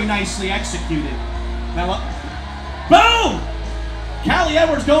 very nicely executed. Now look. Boom! Callie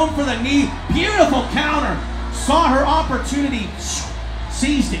Edwards going for the knee. Beautiful counter. Saw her opportunity,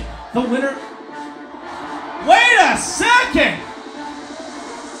 seized it. The winner. Wait a second!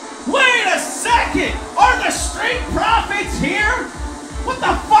 Wait a second! Are the Street Profits here? What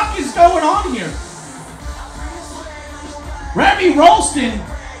the fuck is going on here? Remy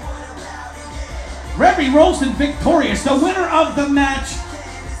Rolston victorious. The winner of the match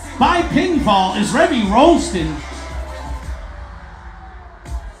by pinfall is Remy Rolston.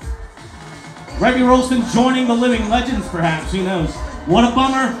 Remy Rolston joining the living legends, perhaps. Who knows? What a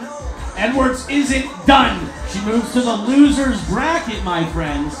bummer. Edwards isn't done. She moves to the loser's bracket, my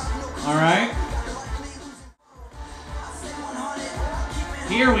friends. All right.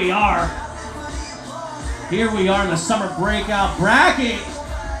 Here we are. Here we are in the summer breakout bracket.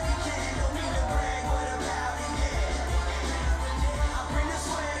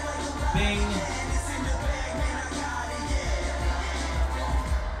 Bing.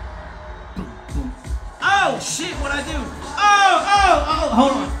 Oh, shit, what'd I do? Oh,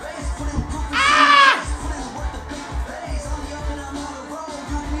 hold on. Ah!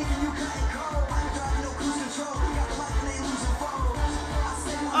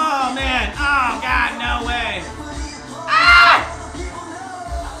 Oh, man. Oh, God, no way. Ah!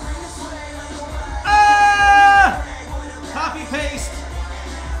 Ah! Copy paste.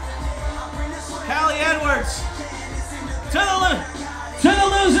 Callie Edwards. To the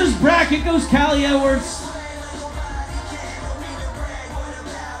loser's bracket goes Callie Edwards.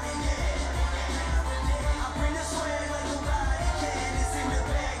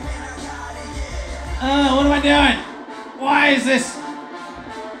 What am I doing? Why is this?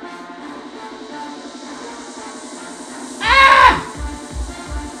 Ah!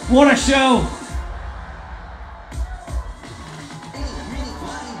 What a show.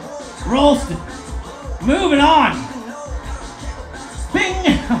 Rolston. Moving on. Bing!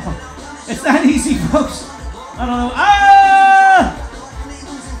 It's that easy, folks. I don't know. Ah!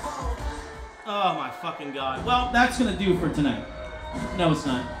 Oh my fucking God. Well, that's gonna do for tonight. No, it's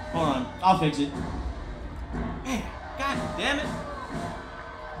not. Hold on. I'll fix it. Man, God damn it.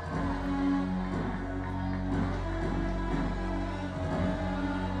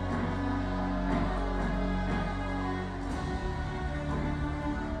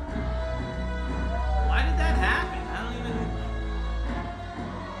 Why did that happen? I don't even...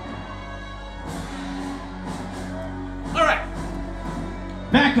 All right.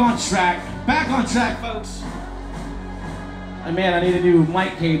 Back on track. Back on track, folks. And man, I need a new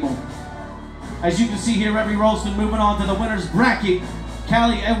mic cable. As you can see here, Remy Rolston moving on to the winner's bracket.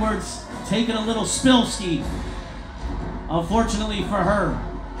 Callie Edwards taking a little spill ski. Unfortunately for her.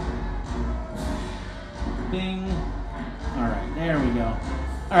 Bing. All right, there we go.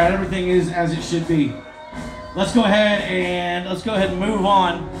 All right, everything is as it should be. Let's go ahead and move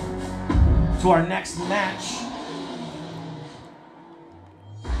on to our next match.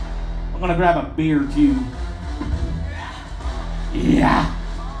 I'm gonna grab a beer too. Yeah.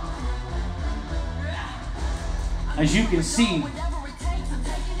 As you can see.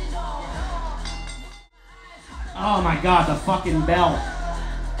 Oh my God, the fucking bell.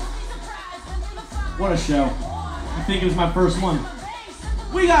 What a show. I think it was my first one.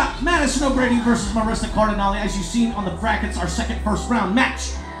 We got Madison O'Grady versus Marissa Cardinale. As you've seen on the brackets, our second first round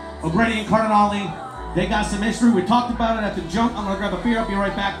match. O'Grady and Cardinale, they got some history. We talked about it at the jump. I'm gonna grab a beer, I'll be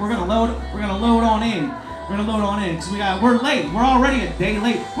right back. We're gonna load on in. We're gonna load on in because we're late. We're already a day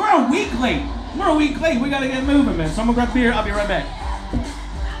late. We're a week late. We're a week late. We gotta get moving, man. So I'm gonna grab beer. I'll be right back.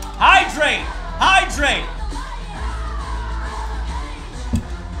 Hydrate! Hydrate!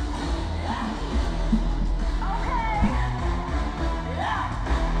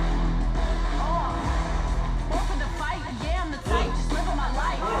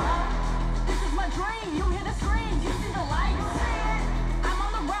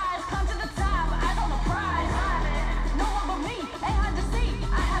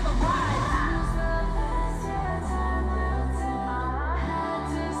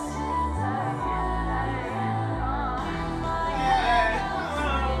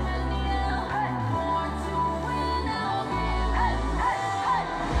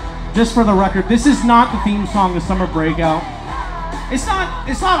 Just for the record, this is not the theme song of Summer Breakout. It's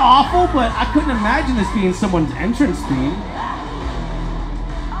not awful, but I couldn't imagine this being someone's entrance theme.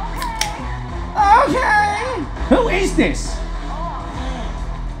 Okay. Who is this?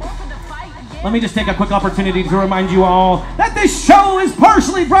 Let me just take a quick opportunity to remind you all that this show is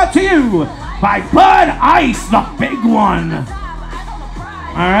partially brought to you by Bud Ice, the big one.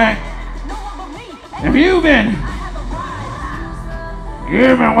 All right. If you've been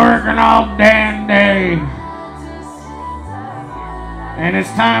working all damn day, and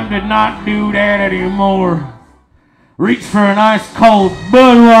it's time to not do that anymore. Reach for an ice cold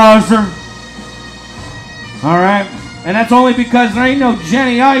Budweiser. All right, and that's only because there ain't no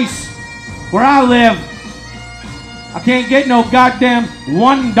Jenny Ice where I live. I can't get no goddamn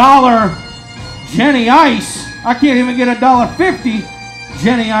 $1 Jenny Ice. I can't even get $1.50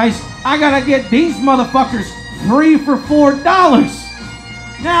 Jenny Ice. I gotta get these motherfuckers free for $4.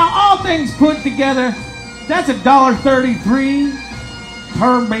 Now, all things put together, that's $1.33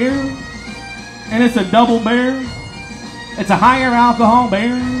 per beer, and it's a double beer. It's a higher alcohol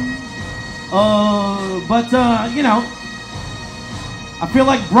beer. You know, I feel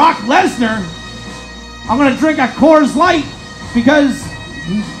like Brock Lesnar. I'm gonna drink a Coors Light because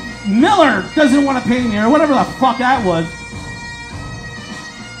Miller doesn't want to pay me, or whatever the fuck that was.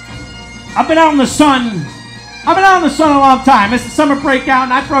 I've been out in the sun a long time. It's the Summer Breakout,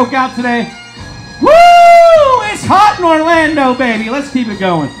 and I broke out today. Woo! It's hot in Orlando, baby. Let's keep it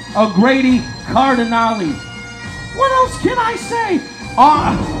going. O'Grady Cardinale. What else can I say?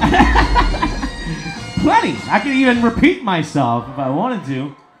 Plenty. I can even repeat myself if I wanted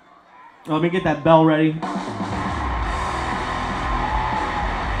to. Let me get that bell ready.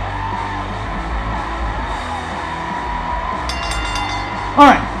 All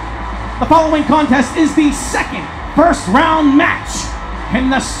right. The following contest is the second first-round match in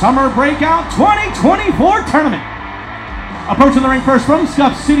the Summer Breakout 2024 tournament. Approaching the ring first from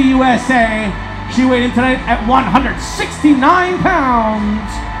Scuff City, USA, she weighed in tonight at 169 pounds,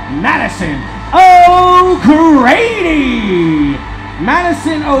 Madison O'Grady.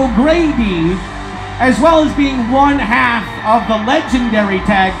 Madison O'Grady, as well as being one half of the legendary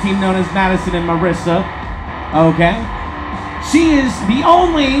tag team known as Madison and Marissa. Okay. She is the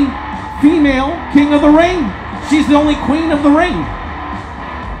only female king of the ring. She's the only queen of the ring.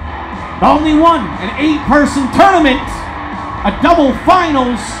 The only one. An 8-person tournament. A double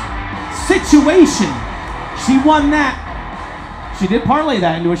finals situation. She won that. She did parlay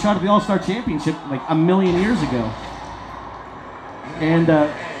that into a shot at the All-Star Championship like a million years ago. And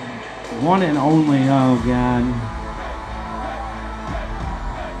one and only, oh God.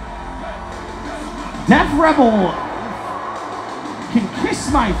 Death Rebel can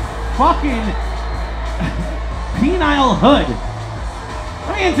kiss my fucking penile hood.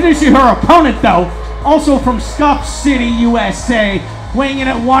 Let me introduce you her opponent, though. Also from Scuff City, USA, weighing in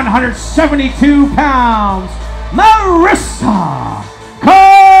at 172 pounds, Marissa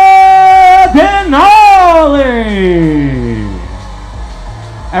Cardinale.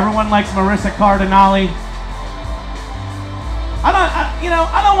 Everyone likes Marissa Cardinale.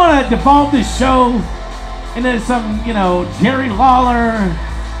 I don't want to devolve this show into some, Jerry Lawler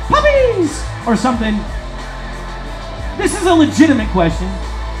puppies or something. This is a legitimate question.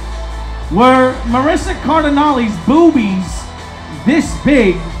 Were Marissa Cardinale's boobies this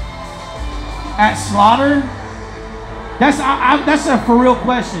big at Slaughter? That's a for real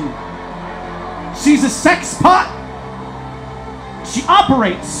question. She's a sex pot. She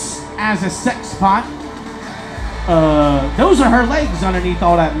operates as a sex pot. Those are her legs underneath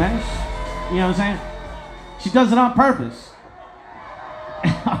all that mesh. You know what I'm saying? She does it on purpose.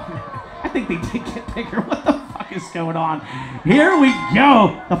 I think they did get bigger. What the fuck is going on? Here we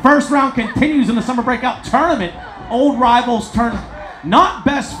go. The first round continues in the Summer Breakout tournament. Old rivals turn not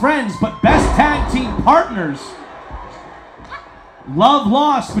best friends, but best tag team partners. Love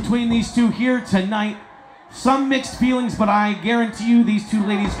lost between these two here tonight. Some mixed feelings, but I guarantee you these two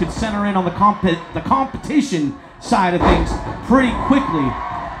ladies could center in on the competition side of things pretty quickly.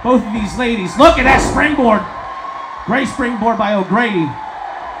 Both of these ladies, look at that springboard. Great springboard by O'Grady.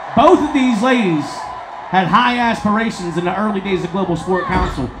 Both of these ladies had high aspirations in the early days of Global Sport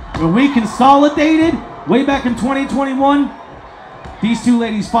Council. When we consolidated way back in 2021, these two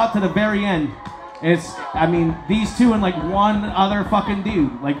ladies fought to the very end. I mean, these two and like one other fucking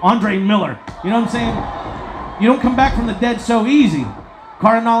dude, like Andre Miller. You know what I'm saying? You don't come back from the dead so easy.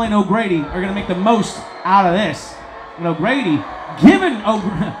 Cardinale and O'Grady are going to make the most out of this. And O'Grady,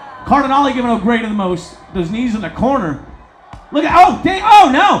 Cardinale giving O'Grady the most, those knees in the corner. Look at,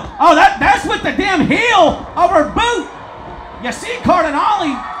 oh no. Oh, that's with the damn heel of her boot. You see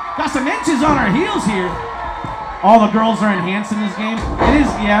Cardinale got some inches on her heels here. All the girls are enhanced in this game. It is,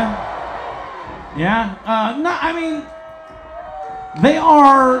 yeah. Yeah. No, I mean, they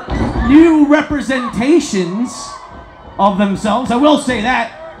are new representations of themselves. I will say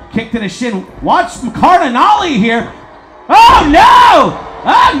that. Kick to the shin. Watch Cardinale here. Oh no!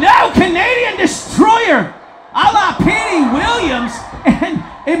 Oh no! Canadian Destroyer! A la Penny Williams. And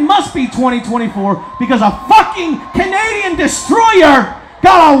it must be 2024 because a fucking Canadian Destroyer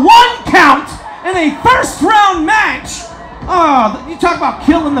got a 1 count in a first round match. Oh, you talk about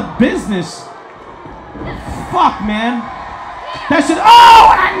killing the business. Fuck, man. That should.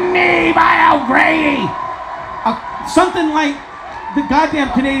 Oh, a knee by O'Grady. Something like the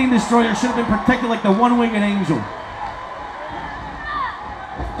goddamn Canadian Destroyer should have been protected like the one-winged angel.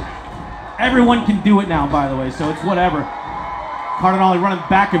 Everyone can do it now, by the way, so it's whatever. Cardinale running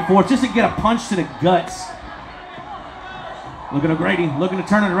back and forth just to get a punch to the guts. Look at O'Grady, looking to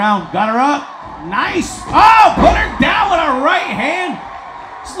turn it around. Got her up. Nice. Oh, put her down with her right hand.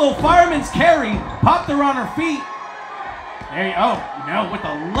 This little fireman's carry. Popped her on her feet. There you go. Oh, no, with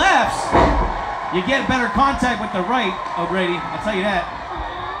the lefts. You get better contact with the right, O'Grady. I'll tell you that.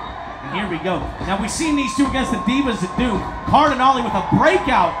 And here we go. Now, we've seen these two against the Divas that do. Cardinale with a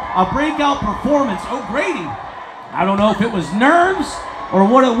breakout performance. O'Grady. I don't know if it was nerves or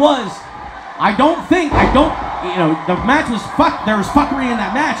what it was. You know, the match was there was fuckery in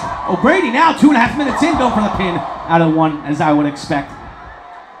that match. O'Grady now 2.5 minutes in, going for the pin out of 1, as I would expect.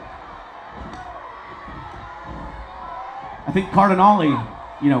 I think Cardinale,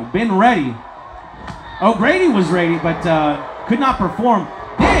 you know, been ready. O'Grady was ready, but could not perform.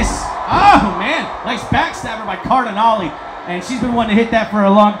 Oh man, nice backstabber by Cardinale. And she's been wanting to hit that for a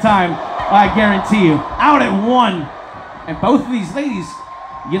long time, I guarantee you. Out at 1. And both of these ladies,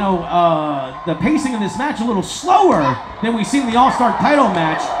 you know, the pacing of this match a little slower than we've seen in the All-Star title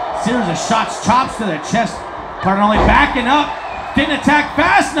match. Series of shots, chops to the chest. Cardinale backing up. Didn't attack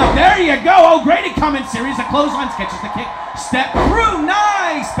fast enough. There you go. O'Grady coming. Series of clotheslines. Catches the kick. Step through.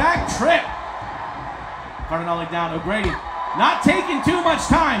 Nice. Back trip. Cardinale down. O'Grady not taking too much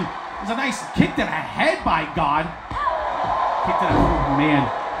time. It was a nice kick to the head, by God. Kick to the, oh man.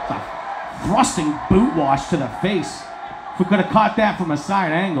 It's a thrusting boot wash to the face. If we could have caught that from a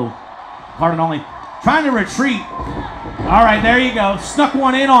side angle. Cardinale trying to retreat. All right, there you go. Snuck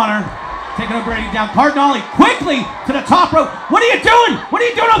one in on her. Taking O'Grady down. Cardinale quickly to the top rope. What are you doing? What are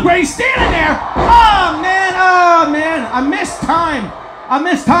you doing, O'Grady? Standing there. Oh, man. Oh, man. I missed time. I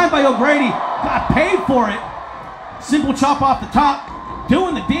missed time by O'Grady. Got paid for it. Simple chop off the top.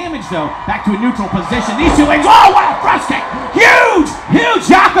 Doing the damage, though. Back to a neutral position. These two legs. Oh, what a thrust kick. Huge. Huge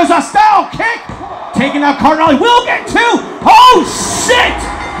Yakuza-style kick. Taking out Cardinale. Will get 2. Oh, shit.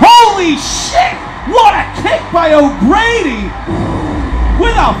 Holy shit. What a kick by O'Grady.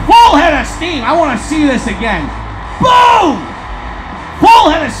 With a full head of steam. I want to see this again. Boom. Full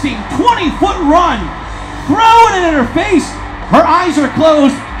head of steam. 20-foot run. Throwing it in her face. Her eyes are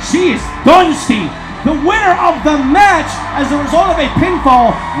closed. She is done, Steve. The winner of the match as a result of a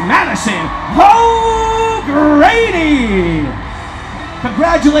pinfall, Madison O'Grady.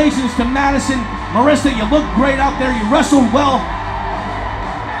 Congratulations to Madison. Marissa, you look great out there. You wrestled well.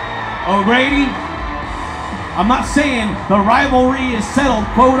 O'Grady, I'm not saying the rivalry is settled,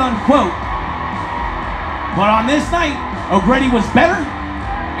 quote unquote. But on this night, O'Grady was better,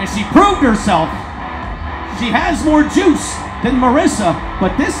 and she proved herself. She has more juice than Marissa,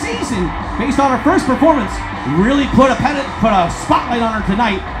 but this season, based on her first performance, really put a spotlight on her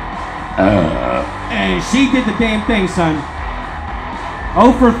tonight. And she did the damn thing, son.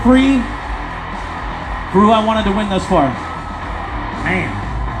 0 for 3. For who I wanted to win thus far. Man.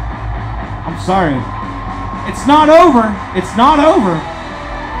 I'm sorry. It's not over. It's not over.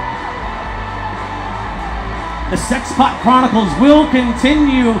 The Sex Pot Chronicles will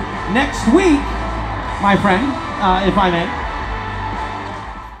continue next week, my friend, if I may.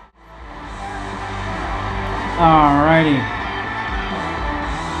 Alrighty.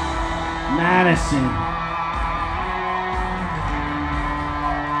 Madison.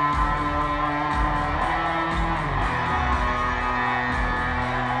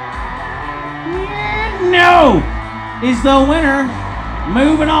 No! Is the winner.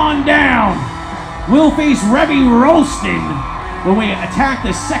 Moving on down. We'll face Revy Rolston when we attack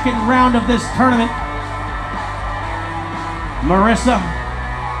the second round of this tournament. Marissa.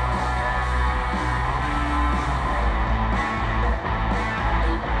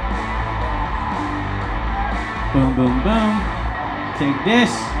 Boom, boom, boom. Take this.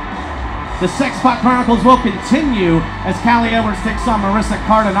 The Sex Pot Chronicles will continue as Callie Edwards takes on Marissa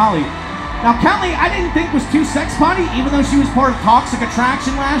Cardinale. Now, Callie, I didn't think was too sex potty, even though she was part of Toxic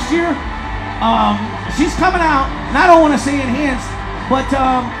Attraction last year. She's coming out, and I don't want to say enhanced, but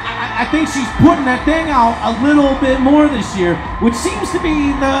I think she's putting that thing out a little bit more this year, which seems to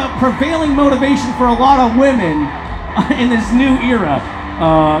be the prevailing motivation for a lot of women in this new era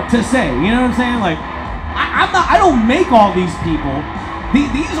to say. You know what I'm saying? Like, I don't make all these people.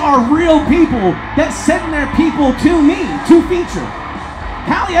 These are real people that send their people to me to feature.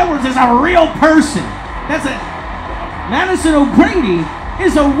 Callie Edwards is a real person. That's it. Madison O'Grady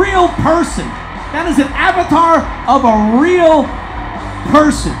is a real person. That is an avatar of a real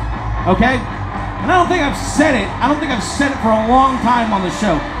person. Okay? And I don't think I've said it. I don't think I've said it for a long time on the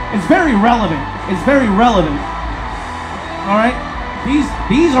show. It's very relevant. It's very relevant. Alright?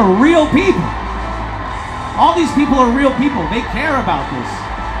 These are real people. All these people are real people. They care about this.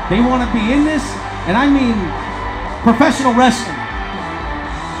 They want to be in this. And I mean professional wrestling.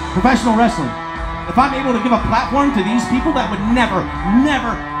 Professional wrestling. If I'm able to give a platform to these people that would never,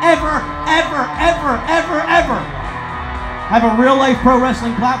 ever have a real life pro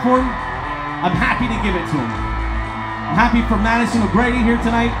wrestling platform, I'm happy to give it to them. I'm happy for Madison O'Grady here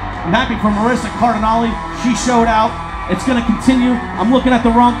tonight. I'm happy for Marissa Cardinale. She showed out. It's going to continue. I'm looking at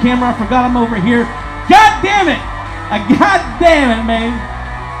the wrong camera. I forgot I'm over here. God damn it! God damn it, man.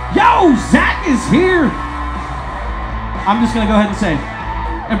 Yo, Zach is here. I'm just going to go ahead and say,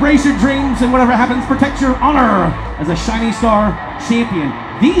 embrace your dreams and whatever happens, protect your honor as a Shiny Star champion.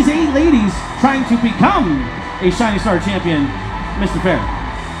 These 8 ladies trying to become a Shiny Star champion, Mr. Fair.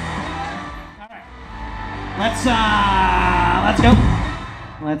 All right, let's go.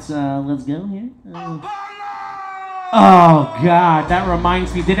 Let's go here. Oh God, that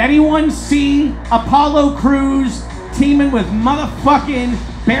reminds me. Did anyone see Apollo Crews teaming with motherfucking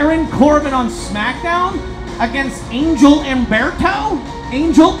Baron Corbin on SmackDown against Angel Umberto?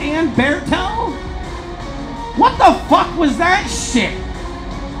 Angel and Berto? What the fuck was that shit?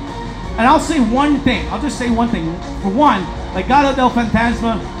 And I'll say one thing. I'll just say one thing. For one, Legado del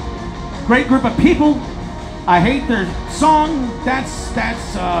Fantasma, great group of people. I hate their song. That's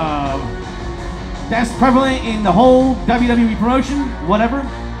prevalent in the whole WWE promotion. Whatever.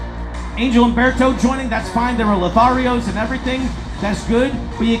 Angel and Berto joining. That's fine. There were Lotharios and everything. That's good.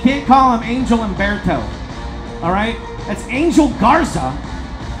 But you can't call him Angel and Berto. All right. That's Angel Garza.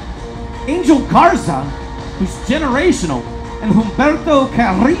 Angel Garza, who's generational, and Humberto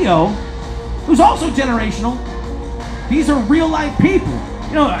Carrillo, who's also generational. These are real life people.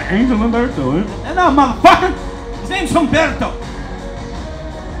 You know, Angel Humberto. No, motherfucker. His name's Humberto.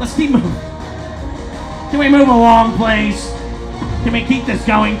 Let's keep moving. Can we move along, please? Can we keep this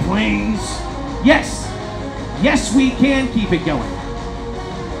going, please? Yes. Yes, we can keep it going.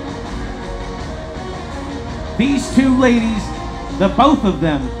 These 2 ladies, the both of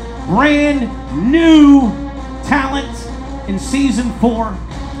them, brand new talent in season 4.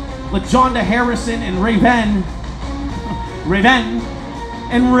 LaJonda Harrison and Raven.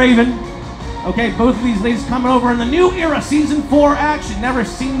 Okay, both of these ladies coming over in the new era, season 4 action, never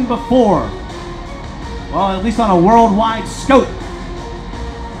seen before. Well, at least on a worldwide scope.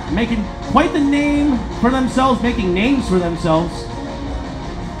 Making quite the name for themselves, making names for themselves.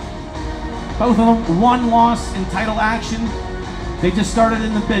 Both of them, 1 loss in title action. They just started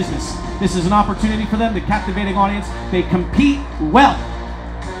in the business. This is an opportunity for them to captivate an audience. They compete well.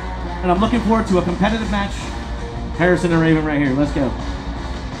 And I'm looking forward to a competitive match. Harrison and Raven right here. Let's go.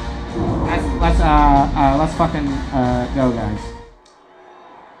 Let's fucking go, guys.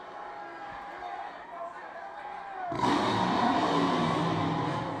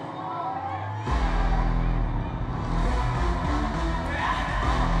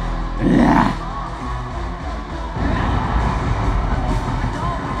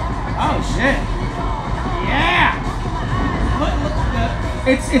 Oh shit! Yeah! Look,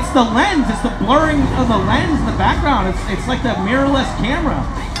 it's the lens. It's the blurring of the lens in the background. It's like the mirrorless camera.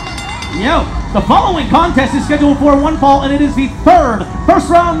 Yo, the following contest is scheduled for one fall, and it is the third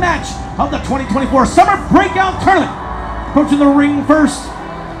first-round match of the 2024 Summer Breakout Tournament. Approaching the ring first,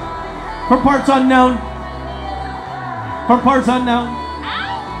 from parts unknown.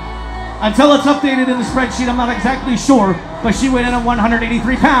 Until it's updated in the spreadsheet, I'm not exactly sure, but she weighed in at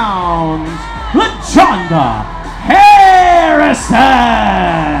 183 pounds. LaJonda Harrison!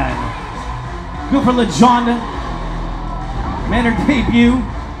 Good for LaJonda. Made her debut.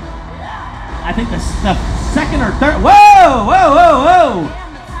 I think the second or third. Whoa!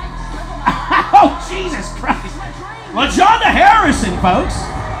 Oh, Jesus Christ. LaJonda Harrison, folks.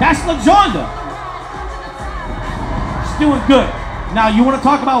 That's LaJonda. She's doing good. Now, you want to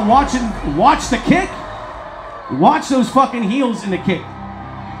talk about watch the kick? Watch those fucking heels in the kick.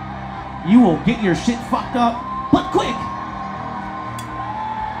 You will get your shit fucked up, but quick.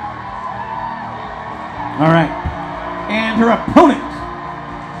 All right. And her opponent,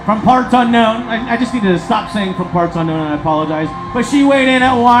 from parts unknown. I just need to stop saying from parts unknown, and I apologize. But she weighed in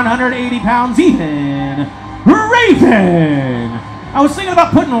at 180 pounds even. Raven! I was thinking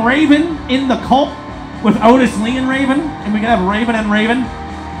about putting Raven in the cult with Otis Lee and Raven, and we could have Raven and Raven.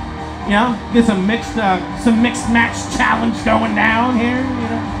 You know, get some mixed match challenge going down here, you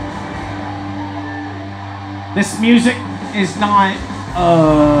know. This music is not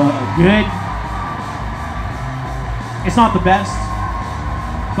good. It's not the best.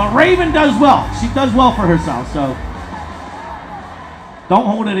 But Raven does well. She does well for herself, so don't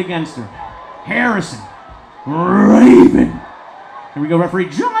hold it against her. Harrison. Raven. Here we go, referee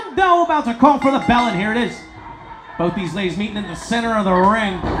John Doe about to call for the bell, and here it is. Both these ladies meeting in the center of the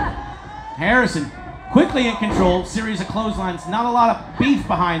ring. Harrison quickly in control. Series of clotheslines. Not a lot of beef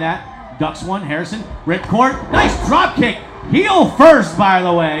behind that. Ducks one. Harrison. Ripcord. Nice drop kick. Heel first, by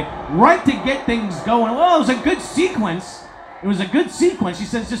the way. Right to get things going. Well, it was a good sequence. She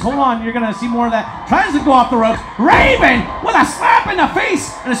says, just hold on, you're going to see more of that. Tries to go off the ropes. Raven with a slap in the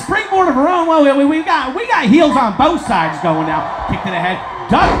face and a springboard of her own. Well, we got heels on both sides going now. Kick to the head.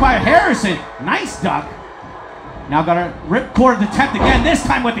 Duck by Harrison. Nice duck. Now got a ripcord attempt again. This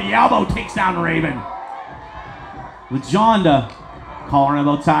time with the elbow takes down Raven. LaJonda, collar and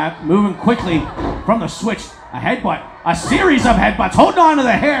elbow tie, moving quickly from the switch. A headbutt. A series of headbutts. Holding on to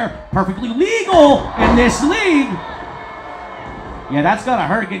the hair. Perfectly legal in this league. Yeah, that's gotta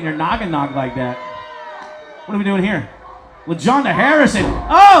hurt getting your noggin knocked like that. What are we doing here? LaJonda Harrison.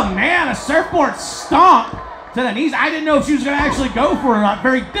 Oh man, a surfboard stomp to the knees. I didn't know if she was gonna actually go for it or not.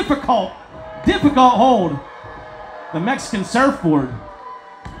 Very difficult hold. The Mexican surfboard.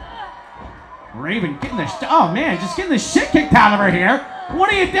 Raven getting oh man, just getting the shit kicked out of her here. What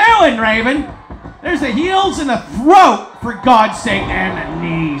are you doing, Raven? There's the heels and the throat, for God's sake, and the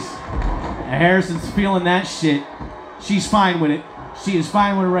knees. Harrison's feeling that shit. She's fine with it. She is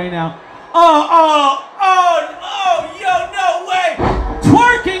fine with it right now. Yo, no way!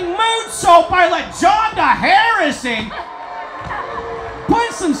 Twerking moonsault by LaJonda Harrison.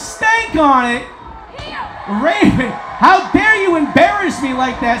 Put some stank on it. Raven, how dare you embarrass me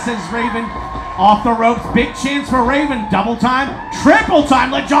like that, says Raven. Off the ropes, big chance for Raven. Double time, triple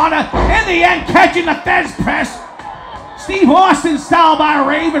time. LaJonda in the end catching the Fez press. Steve Austin style by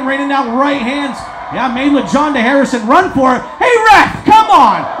Raven, raining down right hands. Yeah, made LaJonda Harrison run for it. Hey, ref, come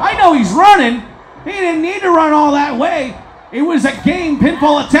on. I know he's running. He didn't need to run all that way. It was a game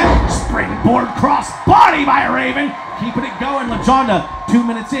pinfall attempt. Springboard cross body by Raven. Keeping it going. LaJonda, 2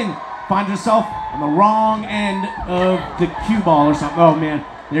 minutes in, finds herself on the wrong end of the cue ball or something. Oh, man,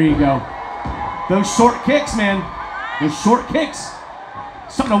 there you go. Those short kicks, man. Those short kicks.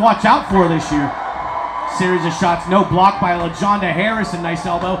 Something to watch out for this year. Series of shots, no block by LaJonda Harrison. Nice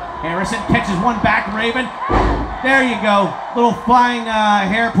elbow. Harrison catches one back. Raven. There you go. Little flying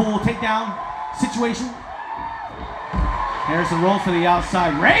hair pull takedown situation. Harrison rolls to the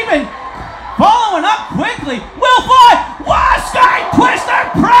outside. Raven following up quickly. Will fly. Sky twister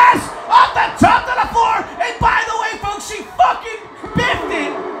press off the top to the floor. And by the way, folks, she fucking biffed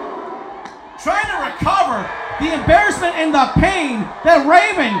it. Trying to recover the embarrassment and the pain that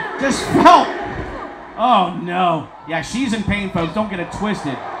Raven just felt. Oh no. Yeah, she's in pain, folks. Don't get it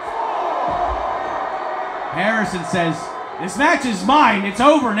twisted. Harrison says, this match is mine. It's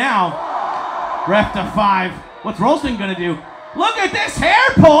over now. Ref to 5. What's Rolston gonna do? Look at this hair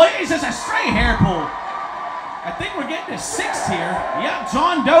pull. It's just a straight hair pull. I think we're getting to 6 here. Yep,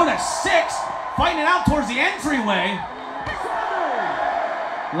 John Doe to 6. Fighting it out towards the entryway.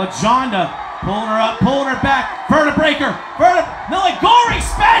 LaJonda pulling her up, pulling her back. Vertebreaker. Milligori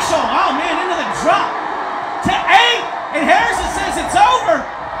special. Oh man, into the drop. To 8. And Harrison says it's over.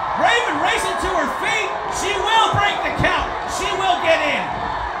 Raven racing to her feet. She will break the count. She will get in.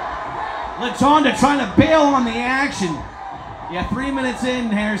 LaJonda trying to bail on the action. Yeah, 3 minutes in,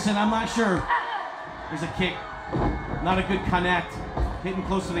 Harrison. I'm not sure. There's a kick. Not a good connect. Hitting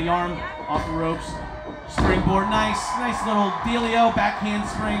close to the arm. Off the ropes. Springboard. Nice little dealio. Backhand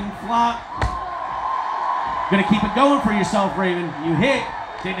spring flop. Gonna keep it going for yourself, Raven. You hit.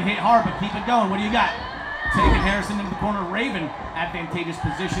 Didn't hit hard, but keep it going. What do you got? Taking Harrison into the corner. Raven, advantageous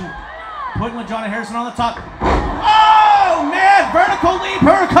position. Putting LaJonda Harrison on the top. Oh, man! Vertical leap,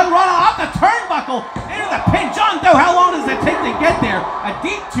 hurricane run off the turnbuckle into the pin. John Doe, how long does it take to get there? A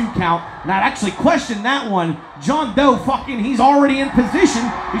deep 2 count. Not actually question that one. John Doe he's already in position.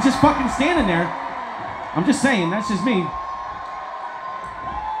 He's just standing there. I'm just saying, that's just me.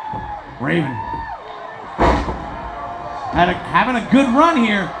 Raven. Having a good run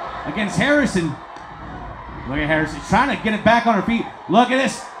here against Harrison. Look at Harrison trying to get it back on her feet. Look at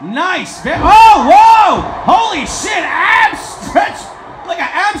this. Nice. Oh, whoa! Holy shit. Ab stretch. Like an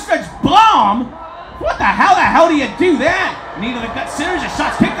ab stretch bomb. What the hell? Do you do that? Knee to the gut. Series of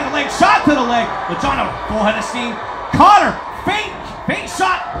shots. Kick to the leg. Shot to the leg. LaJonda, full head of steam. Caught her. Feint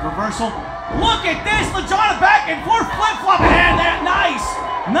shot. Reversal. Look at this. LaJonda back and forth. Flip-flopping. And that.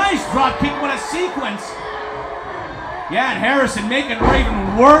 Nice drop kick. What a sequence. Yeah, and Harrison making Raven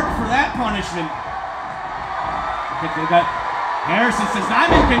work for that punishment. Kick to the gut. Harrison says, I'm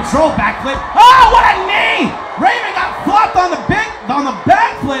in control. Backflip. Oh, what a knee! Raven got flopped on the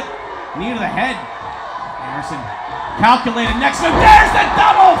backflip. Knee to the head. Harrison calculated next move. There's the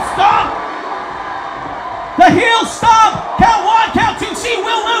double stomp. The heel stomp. Count 1, count 2. She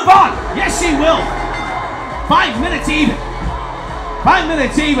will move on. Yes, she will. 5 minutes even. 5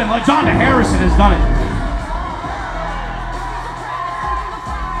 minutes even. LaJonda Harrison has done it.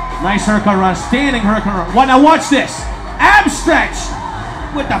 Nice hurricane run, standing hurricane run. Now watch this. Ab stretch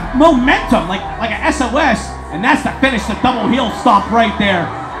with the momentum, like an SOS, and that's the finish, the double heel stomp right there.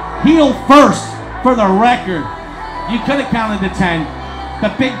 Heel first for the record. You could have counted to 10. The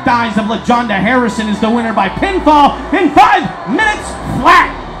big thighs of LaJonda Harrison is the winner by pinfall in 5 minutes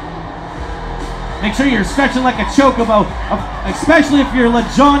flat. Make sure you're stretching like a chocobo, especially if you're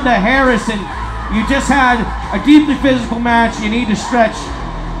LaJonda Harrison. You just had a deeply physical match. You need to stretch.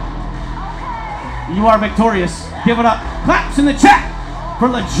 You are victorious. Give it up. Claps in the chat for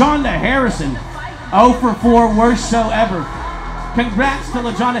LaJonda Harrison. 0 for 4, worst show ever. Congrats to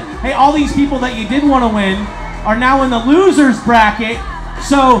LaJonda. Hey, all these people that you did want to win are now in the losers bracket.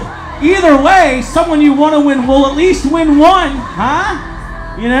 So either way, someone you want to win will at least win one, huh?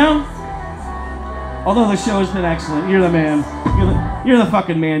 You know? Although the show has been excellent. You're the man. You're the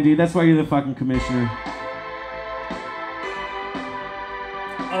fucking man, dude. That's why you're the fucking commissioner.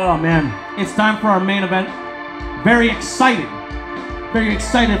 Oh, man. It's time for our main event. Very excited. Very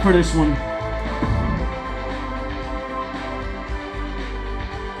excited for this one.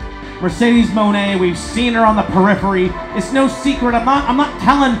 Mercedes Moné, we've seen her on the periphery. It's no secret. I'm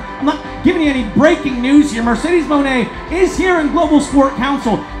not giving you any breaking news here. Mercedes Moné is here in Global Sport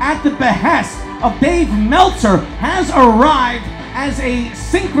Council at the behest of Dave Meltzer, has arrived as a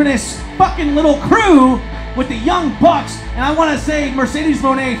synchronous fucking little crew with the Young Bucks. And I want to say, Mercedes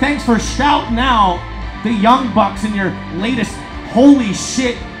Moné, thanks for shouting out the Young Bucks in your latest holy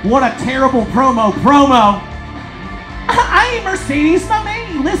shit, what a terrible promo. I ain't Mercedes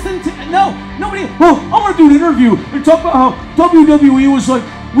Moné. Listen to nobody. Well, I want to do an interview and talk about how WWE was like,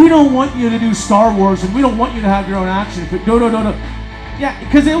 we don't want you to do Star Wars and we don't want you to have your own action. But no. Yeah,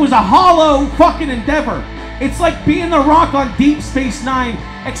 because it was a hollow fucking endeavor. It's like being The Rock on Deep Space Nine,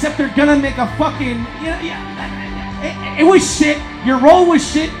 except they're gonna make a fucking. It was shit. Your role was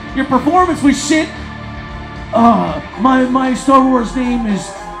shit. Your performance was shit. My Star Wars name is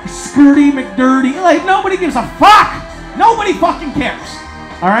Skirty McDirty. Like, nobody gives a fuck. Nobody fucking cares.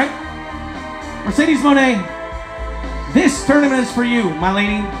 All right? Mercedes Moné, this tournament is for you, my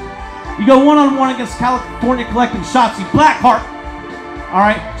lady. You go one-on-one against California Collective Shotzi Blackheart. All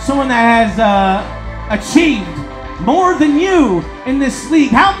right? Someone that has achieved more than you in this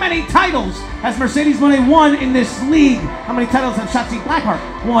league. How many titles has Mercedes Moné won in this league? How many titles has Shotzi Blackheart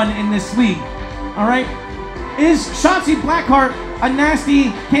won in this league? All right? Is Shotzi Blackheart a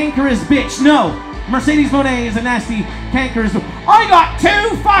nasty, cankerous bitch? No. Mercedes Moné is a nasty, cankerous bitch. I got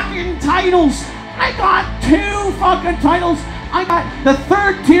 2 fucking titles. I got the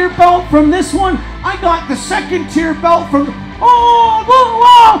 3rd tier belt from this one. I got the 2nd tier belt from... Oh,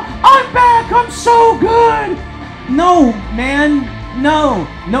 I'm back. I'm so good. No, man. No.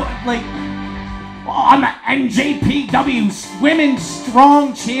 Like, I'm an NJPW Women's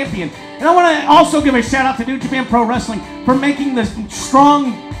Strong Champion. And I want to also give a shout out to New Japan Pro Wrestling for making the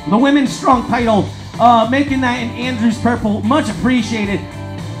Women's Strong title, making that in Andrew's purple. Much appreciated.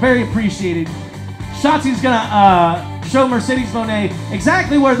 Very appreciated. Shotzi's gonna show Mercedes Moné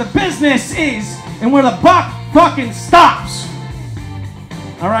exactly where the business is and where the buck fucking stops.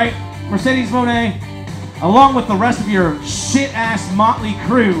 All right, Mercedes Moné, along with the rest of your shit-ass motley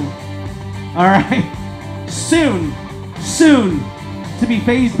crew. All right, soon to be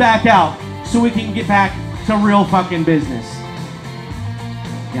phased back out so we can get back to real fucking business.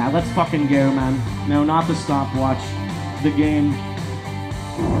 Yeah, let's fucking go, man. No, not the stopwatch. The game.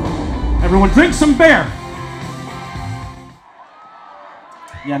 Everyone drink some beer.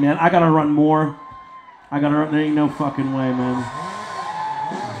 Yeah, man, I gotta run more. There ain't no fucking way, man.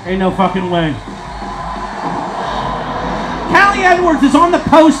 Ain't no fucking way. Callie Edwards is on the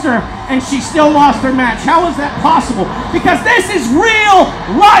poster and she still lost her match. How is that possible? Because this is real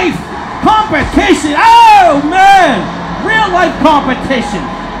life competition. Oh, man. Real life competition.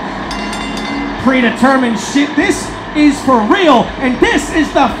 Predetermined shit. This is for real, and this is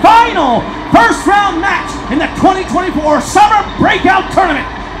the final first round match in the 2024 Summer Breakout Tournament.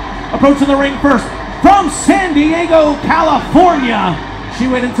 Approaching the ring first from San Diego, California. She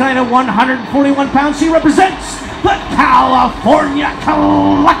weighed in tonight at 141 pounds. She represents the California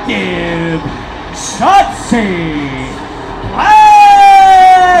Collective, Shotzi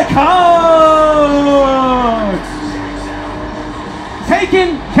Blackheart.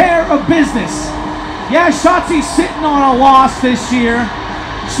 Taking care of business. Yeah, Shotzi's sitting on a loss this year.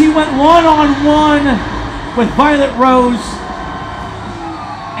 She went one-on-one with Violet Rose,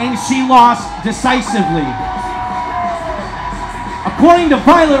 and she lost decisively. According to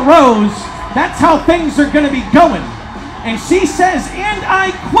Violet Rose, that's how things are going to be going. And she says, and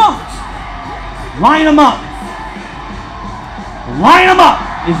I quote, line them up. Line them up,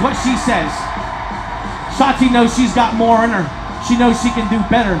 is what she says. Shotzi knows she's got more in her. She knows she can do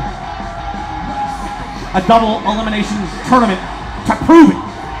better. A double elimination tournament to prove it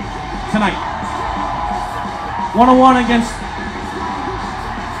tonight. One-on-one against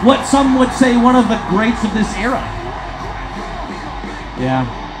what some would say one of the greats of this era. Yeah.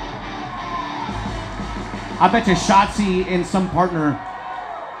 I bet you Shotzi and some partner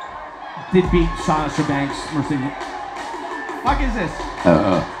did beat Sasha Banks. Mercedes. Fuck is this?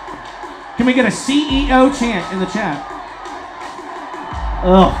 Can we get a CEO chant in the chat?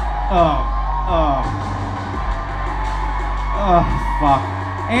 Oh, fuck.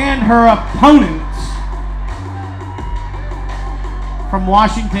 And her opponent from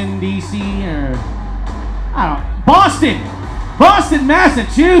Washington, D.C., or, I don't know, Boston,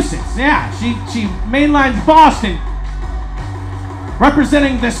 Massachusetts. Yeah, she mainlines Boston.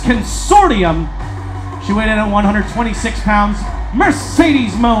 Representing this consortium, she weighed in at 126 pounds,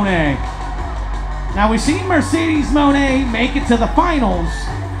 Mercedes Moné. Now, we've seen Mercedes Moné make it to the finals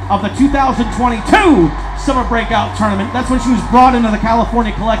of the 2022 Summer Breakout Tournament. That's when she was brought into the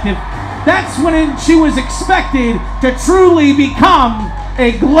California Collective. That's when she was expected to truly become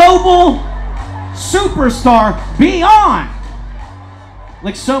a global superstar beyond,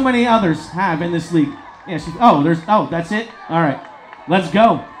 like so many others have in this league. Yeah, that's it? All right, let's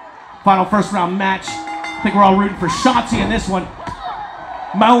go. Final first round match. I think we're all rooting for Shotzi in this one.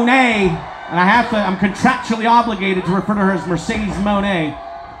 Moné, and I'm contractually obligated to refer to her as Mercedes Moné.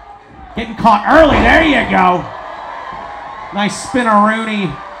 Getting caught early, there you go. Nice spin-a-rooney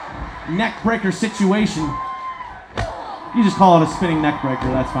neck breaker situation. You just call it a spinning neck breaker,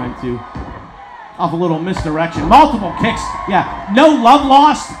 that's fine too. Off a little misdirection. Multiple kicks, yeah. No love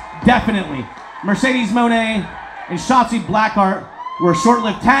lost, definitely. Mercedes Moné and Shotzi Blackheart were a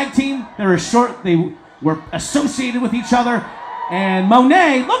short-lived tag team. They were associated with each other. And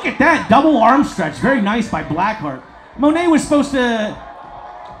Moné, look at that, double arm stretch. Very nice by Blackheart. Moné was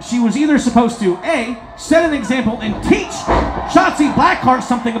she was either supposed to, A, set an example and teach Shotzi Blackheart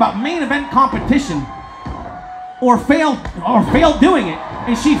something about main event competition, or failed doing it,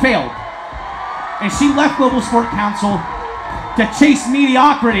 and she failed. And she left Global Sport Council to chase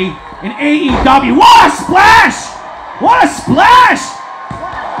mediocrity in AEW. What a splash! What a splash!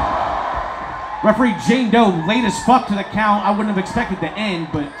 Referee Jane Doe late as fuck to the count. I wouldn't have expected the end,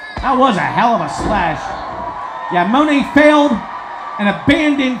 but that was a hell of a splash. Yeah, Moné failed and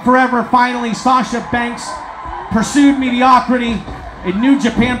abandoned forever. Finally, Sasha Banks pursued mediocrity in New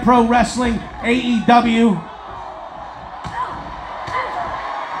Japan Pro Wrestling, AEW.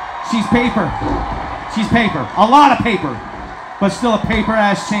 She's paper. She's paper. A lot of paper, but still a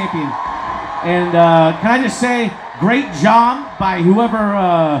paper-ass champion. And can I just say, great job by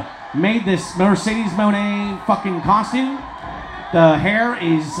whoever made this Mercedes Moné fucking costume. The hair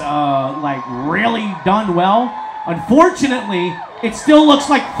is like really done well. Unfortunately, it still looks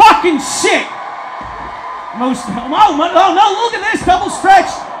like fucking shit. Oh no, look at this double stretch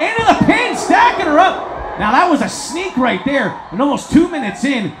her up. Now that was a sneak right there. And almost 2 minutes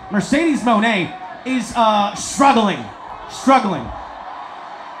in, Mercedes Moné is struggling.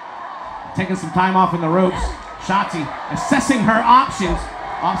 Taking some time off in the ropes. Shotzi assessing her options.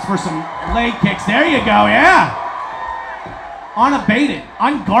 Opts for some leg kicks. There you go, yeah. Unabated,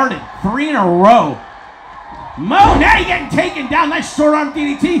 unguarded, 3 in a row. Moné getting taken down. Nice short arm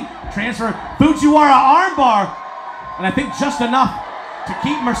DDT. Transfer Fujiwara armbar. And I think just enough to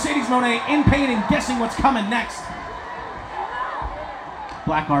keep Mercedes Moné in pain and guessing what's coming next.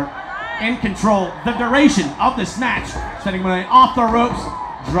 Blackheart in control. The duration of this match. Setting Moné off the ropes.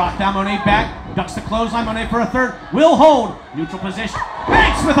 Drop down Moné back. Ducks the clothesline. Moné for a third. Will hold. Neutral position.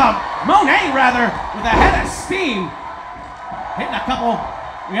 Banks with a Moné with a head of steam. Hitting a couple.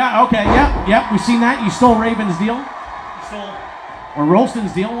 Yeah, okay, yep, we've seen that. You stole Raven's deal. Or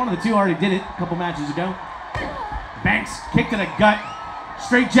Rolston's deal. One of the two already did it a couple matches ago. Banks kick to the gut.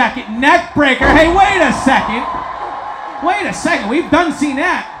 Straight jacket neck breaker. Hey, wait a second. We've done seen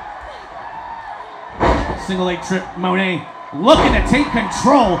that. Single leg trip. Moné looking to take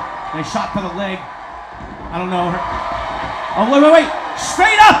control. Nice shot to the leg. I don't know. Oh, wait.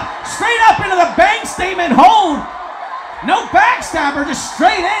 Straight up into the bank statement hold. No backstabber, just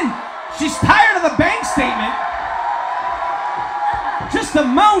straight in. She's tired of the bank statement. Just the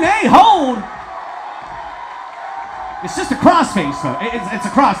Moné hold. It's just a crossface, though. It's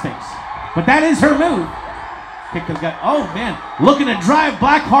a crossface. But that is her move. Kick to the gut. Oh, man. Looking to drive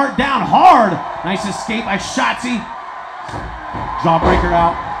Blackheart down hard. Nice escape by Shotzi. Jawbreaker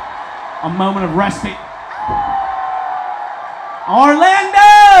out. A moment of respite.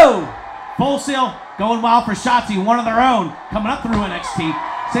 Orlando! Full sail. Going wild for Shotzi, one of their own, coming up through NXT.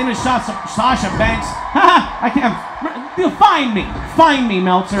 Same as Sasha Banks. I can't. Find me,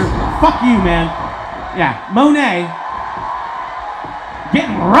 Meltzer. Fuck you, man. Yeah, Moné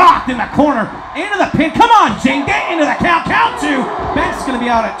getting rocked in the corner, into the pin. Come on, Jane, get into the count. Count 2. Banks is gonna be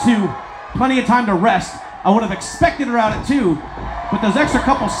out at 2. Plenty of time to rest. I would have expected her out at 2, but those extra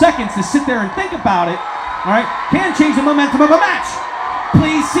couple seconds to sit there and think about it, all right, can change the momentum of a match.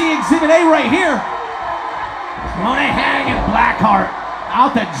 Please see Exhibit A right here. Moné hanging Blackheart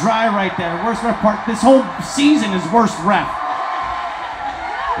out to dry right there. Worst ref part. This whole season is worst ref.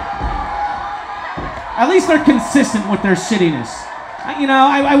 At least they're consistent with their shittiness. You know,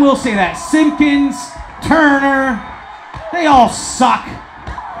 I will say that. Simpkins, Turner, they all suck.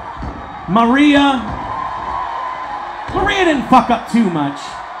 Maria didn't fuck up too much.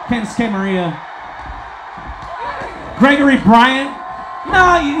 Kensuke Maria. Gregory Bryant.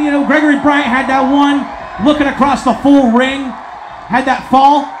 No, you know, Gregory Bryant had that one. Looking across the full ring. Had that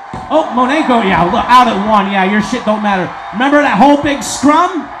fall. Oh, Moné go, yeah, out at 1. Yeah, your shit don't matter. Remember that whole big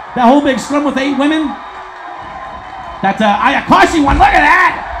scrum? That whole big scrum with 8 women? That Ayakashi one, look at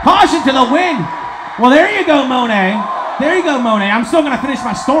that! Caution to the wind. Well, there you go, Moné. I'm still going to finish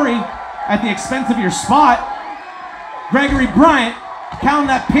my story at the expense of your spot. Gregory Bryant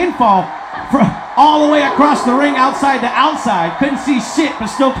counting that pinfall from all the way across the ring, outside to outside. Couldn't see shit, but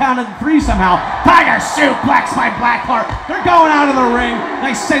still counted the 3 somehow. Tiger suplex by Blackheart. They're going out of the ring.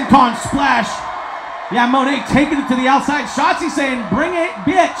 Nice senton splash. Yeah, Moné taking it to the outside. Shotzi saying, bring it,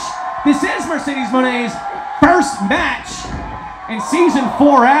 bitch. This is Mercedes Moné's first match in Season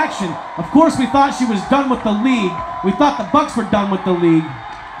 4 action. Of course, we thought she was done with the league. We thought the Bucks were done with the league.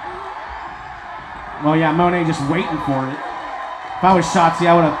 Well, yeah, Moné just waiting for it. If I was Shotzi,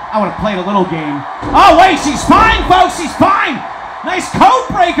 I would have played a little game. Oh wait, she's fine, folks. She's fine. Nice code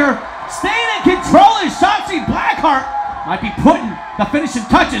breaker. Staying in control is Shotzi. Blackheart might be putting the finishing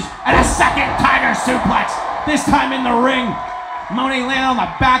touches and a second Tiger suplex. This time in the ring. Moné landed on the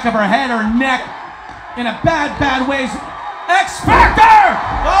back of her head, her neck, in a bad way. X Factor!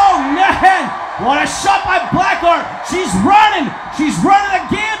 Oh man! What a shot by Blackheart. She's running a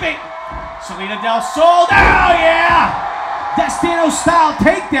gambit. Salida Del Sol. Oh yeah! Destino style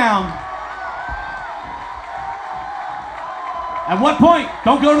takedown. At what point?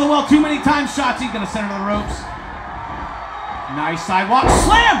 Don't go to the well too many times. Shotzi gonna send her to the ropes. Nice sidewalk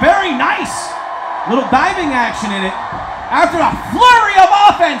slam, very nice. Little diving action in it. After a flurry of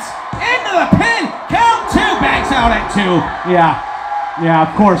offense, into the pin. Count 2. Banks out at 2. Yeah,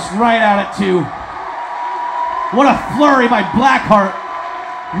 of course, right out at 2. What a flurry by Blackheart.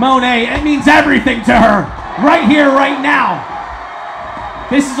 Moné, it means everything to her. Right here, right now.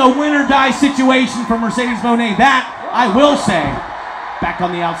 This is a win or die situation for Mercedes Moné. That, I will say. Back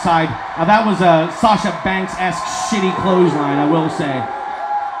on the outside. Now that was a Sasha Banks-esque shitty clothesline, I will say.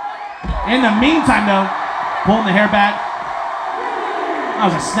 In the meantime, though, pulling the hair back. That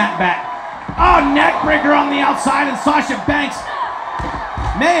was a snap back. Oh, neck breaker on the outside, and Sasha Banks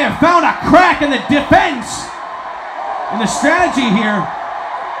may have found a crack in the defense, in the strategy here.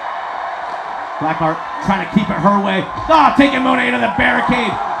 Blackheart trying to keep it her way. Oh, taking Monet to the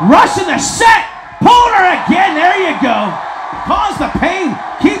barricade. Rushing the set. Pulling her again. There you go. Cause the pain.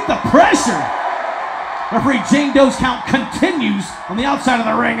 Keep the pressure. Referee Jane Doe's count continues on the outside of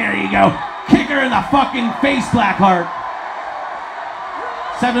the ring. There you go. Kick her in the fucking face, Blackheart.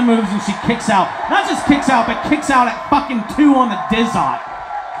 7 moves and she kicks out. Not just kicks out, but kicks out at fucking 2 on the Dizot.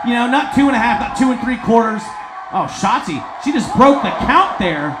 You know, not 2.5, not 2 3/4. Oh, Shotzi, she just broke the count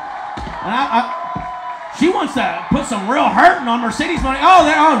there. And she wants to put some real hurting on Mercedes Moné. Oh,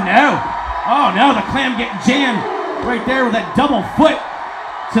 there, oh no. Oh no, the clam getting jammed right there with that double foot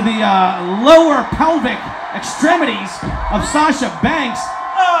to the lower pelvic extremities of Sasha Banks.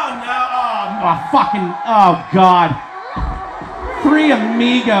 Oh no, oh fucking, oh God. 3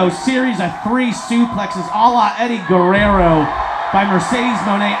 Amigos, series of 3 suplexes a la Eddie Guerrero by Mercedes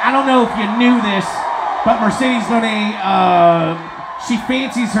Moné. I don't know if you knew this, but Mercedes Moné, she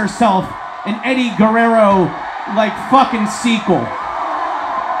fancies herself an Eddie Guerrero like fucking sequel.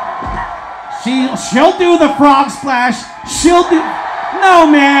 She'll do the frog splash. She'll do. No,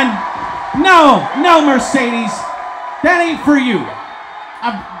 man. No, Mercedes. That ain't for you.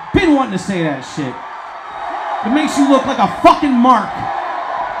 I've been wanting to say that shit. It makes you look like a fucking mark.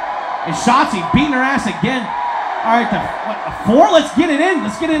 And Shotzi beating her ass again. All right, a 4? Let's get it in.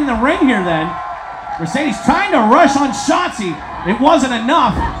 Let's get it in the ring here then. Mercedes trying to rush on Shotzi. It wasn't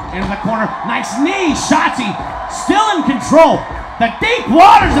enough. Into the corner. Nice knee. Shotzi still in control. The deep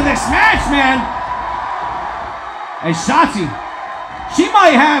waters of this match, man. And Shotzi, she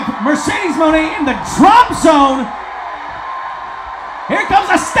might have Mercedes Moné in the drop zone. Here comes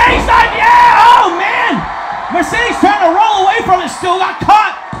a stage dive. Yeah! Oh, man. Mercedes trying to roll away from it. Still got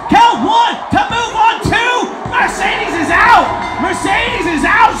caught. Count 1 to move on 2. Mercedes is out. Mercedes is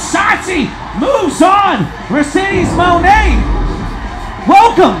out. Shotzi moves on. Mercedes Moné,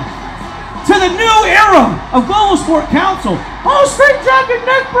 welcome to the new era of Global Sport Council. Oh, straight jacket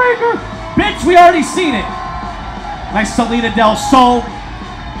neck breaker. Bitch, we already seen it. Nice Salida del Sol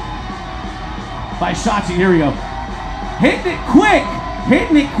by Shotzi. Here we go. Hitting it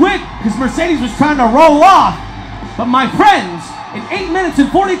quick, because Mercedes was trying to roll off. But my friends, in 8 minutes and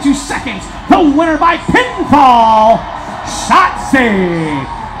 42 seconds, the winner by pinfall, Shotzi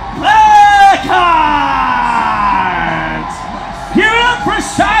Blackheart. Give it up for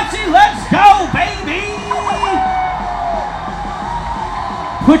Shotzi. Let's go, baby.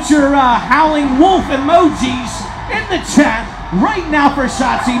 Put your howling wolf emojis in the chat right now for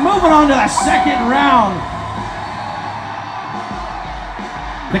Shotzi. Moving on to the second round.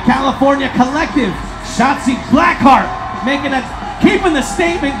 The California Collective, Shotzi Blackheart, keeping the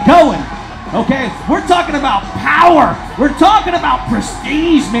statement going. Okay, we're talking about power. We're talking about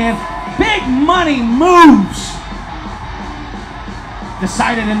prestige, man. Big money moves.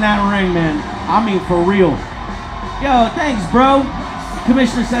 Decided in that ring, man. I mean, for real. Yo, thanks, bro.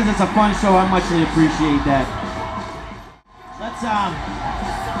 Commissioner says it's a fun show. I muchly appreciate that. Let's,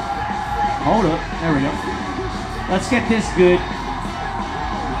 hold up. There we go. Let's get this good.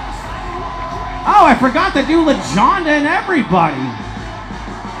 Oh, I forgot to do LaJonda and everybody.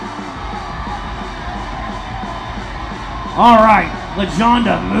 All right,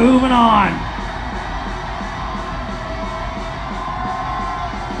 LaJonda moving on.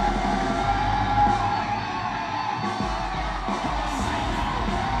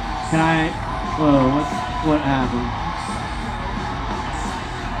 Can I? Whoa, what happened?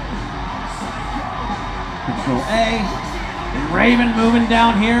 Control A. And Raven moving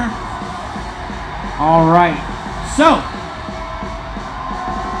down here. All right. So,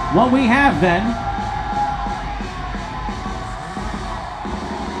 what we have then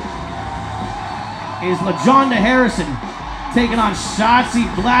is LaJonda Harrison taking on Shotzi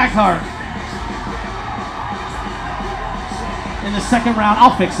Blackheart in the second round.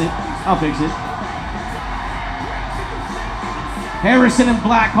 I'll fix it. Harrison and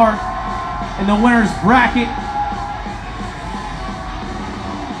Blackheart in the winner's bracket.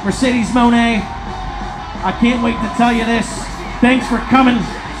 Mercedes Moné, I can't wait to tell you this. Thanks for coming.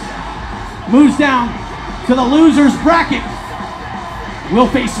 Moves down to the loser's bracket. We'll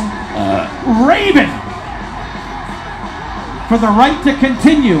face Raven for the right to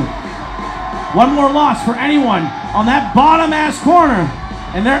continue. One more loss for anyone on that bottom ass corner,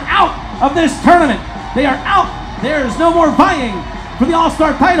 and they're out of this tournament. They are out. There is no more vying for the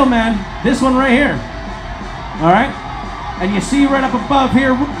All-Star title, man. This one right here. All right. And you see right up above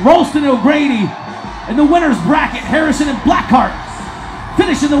here, Rolston O'Grady in the winner's bracket. Harrison and Blackheart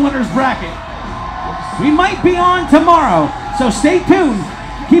finishing the winner's bracket. We might be on tomorrow, so stay tuned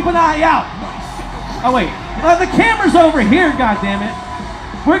Keep an eye out. Oh, wait. The camera's over here, goddammit.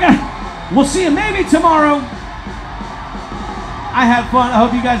 We'll see you maybe tomorrow. I had fun. I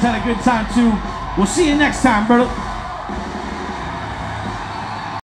hope you guys had a good time, too. We'll see you next time, brother.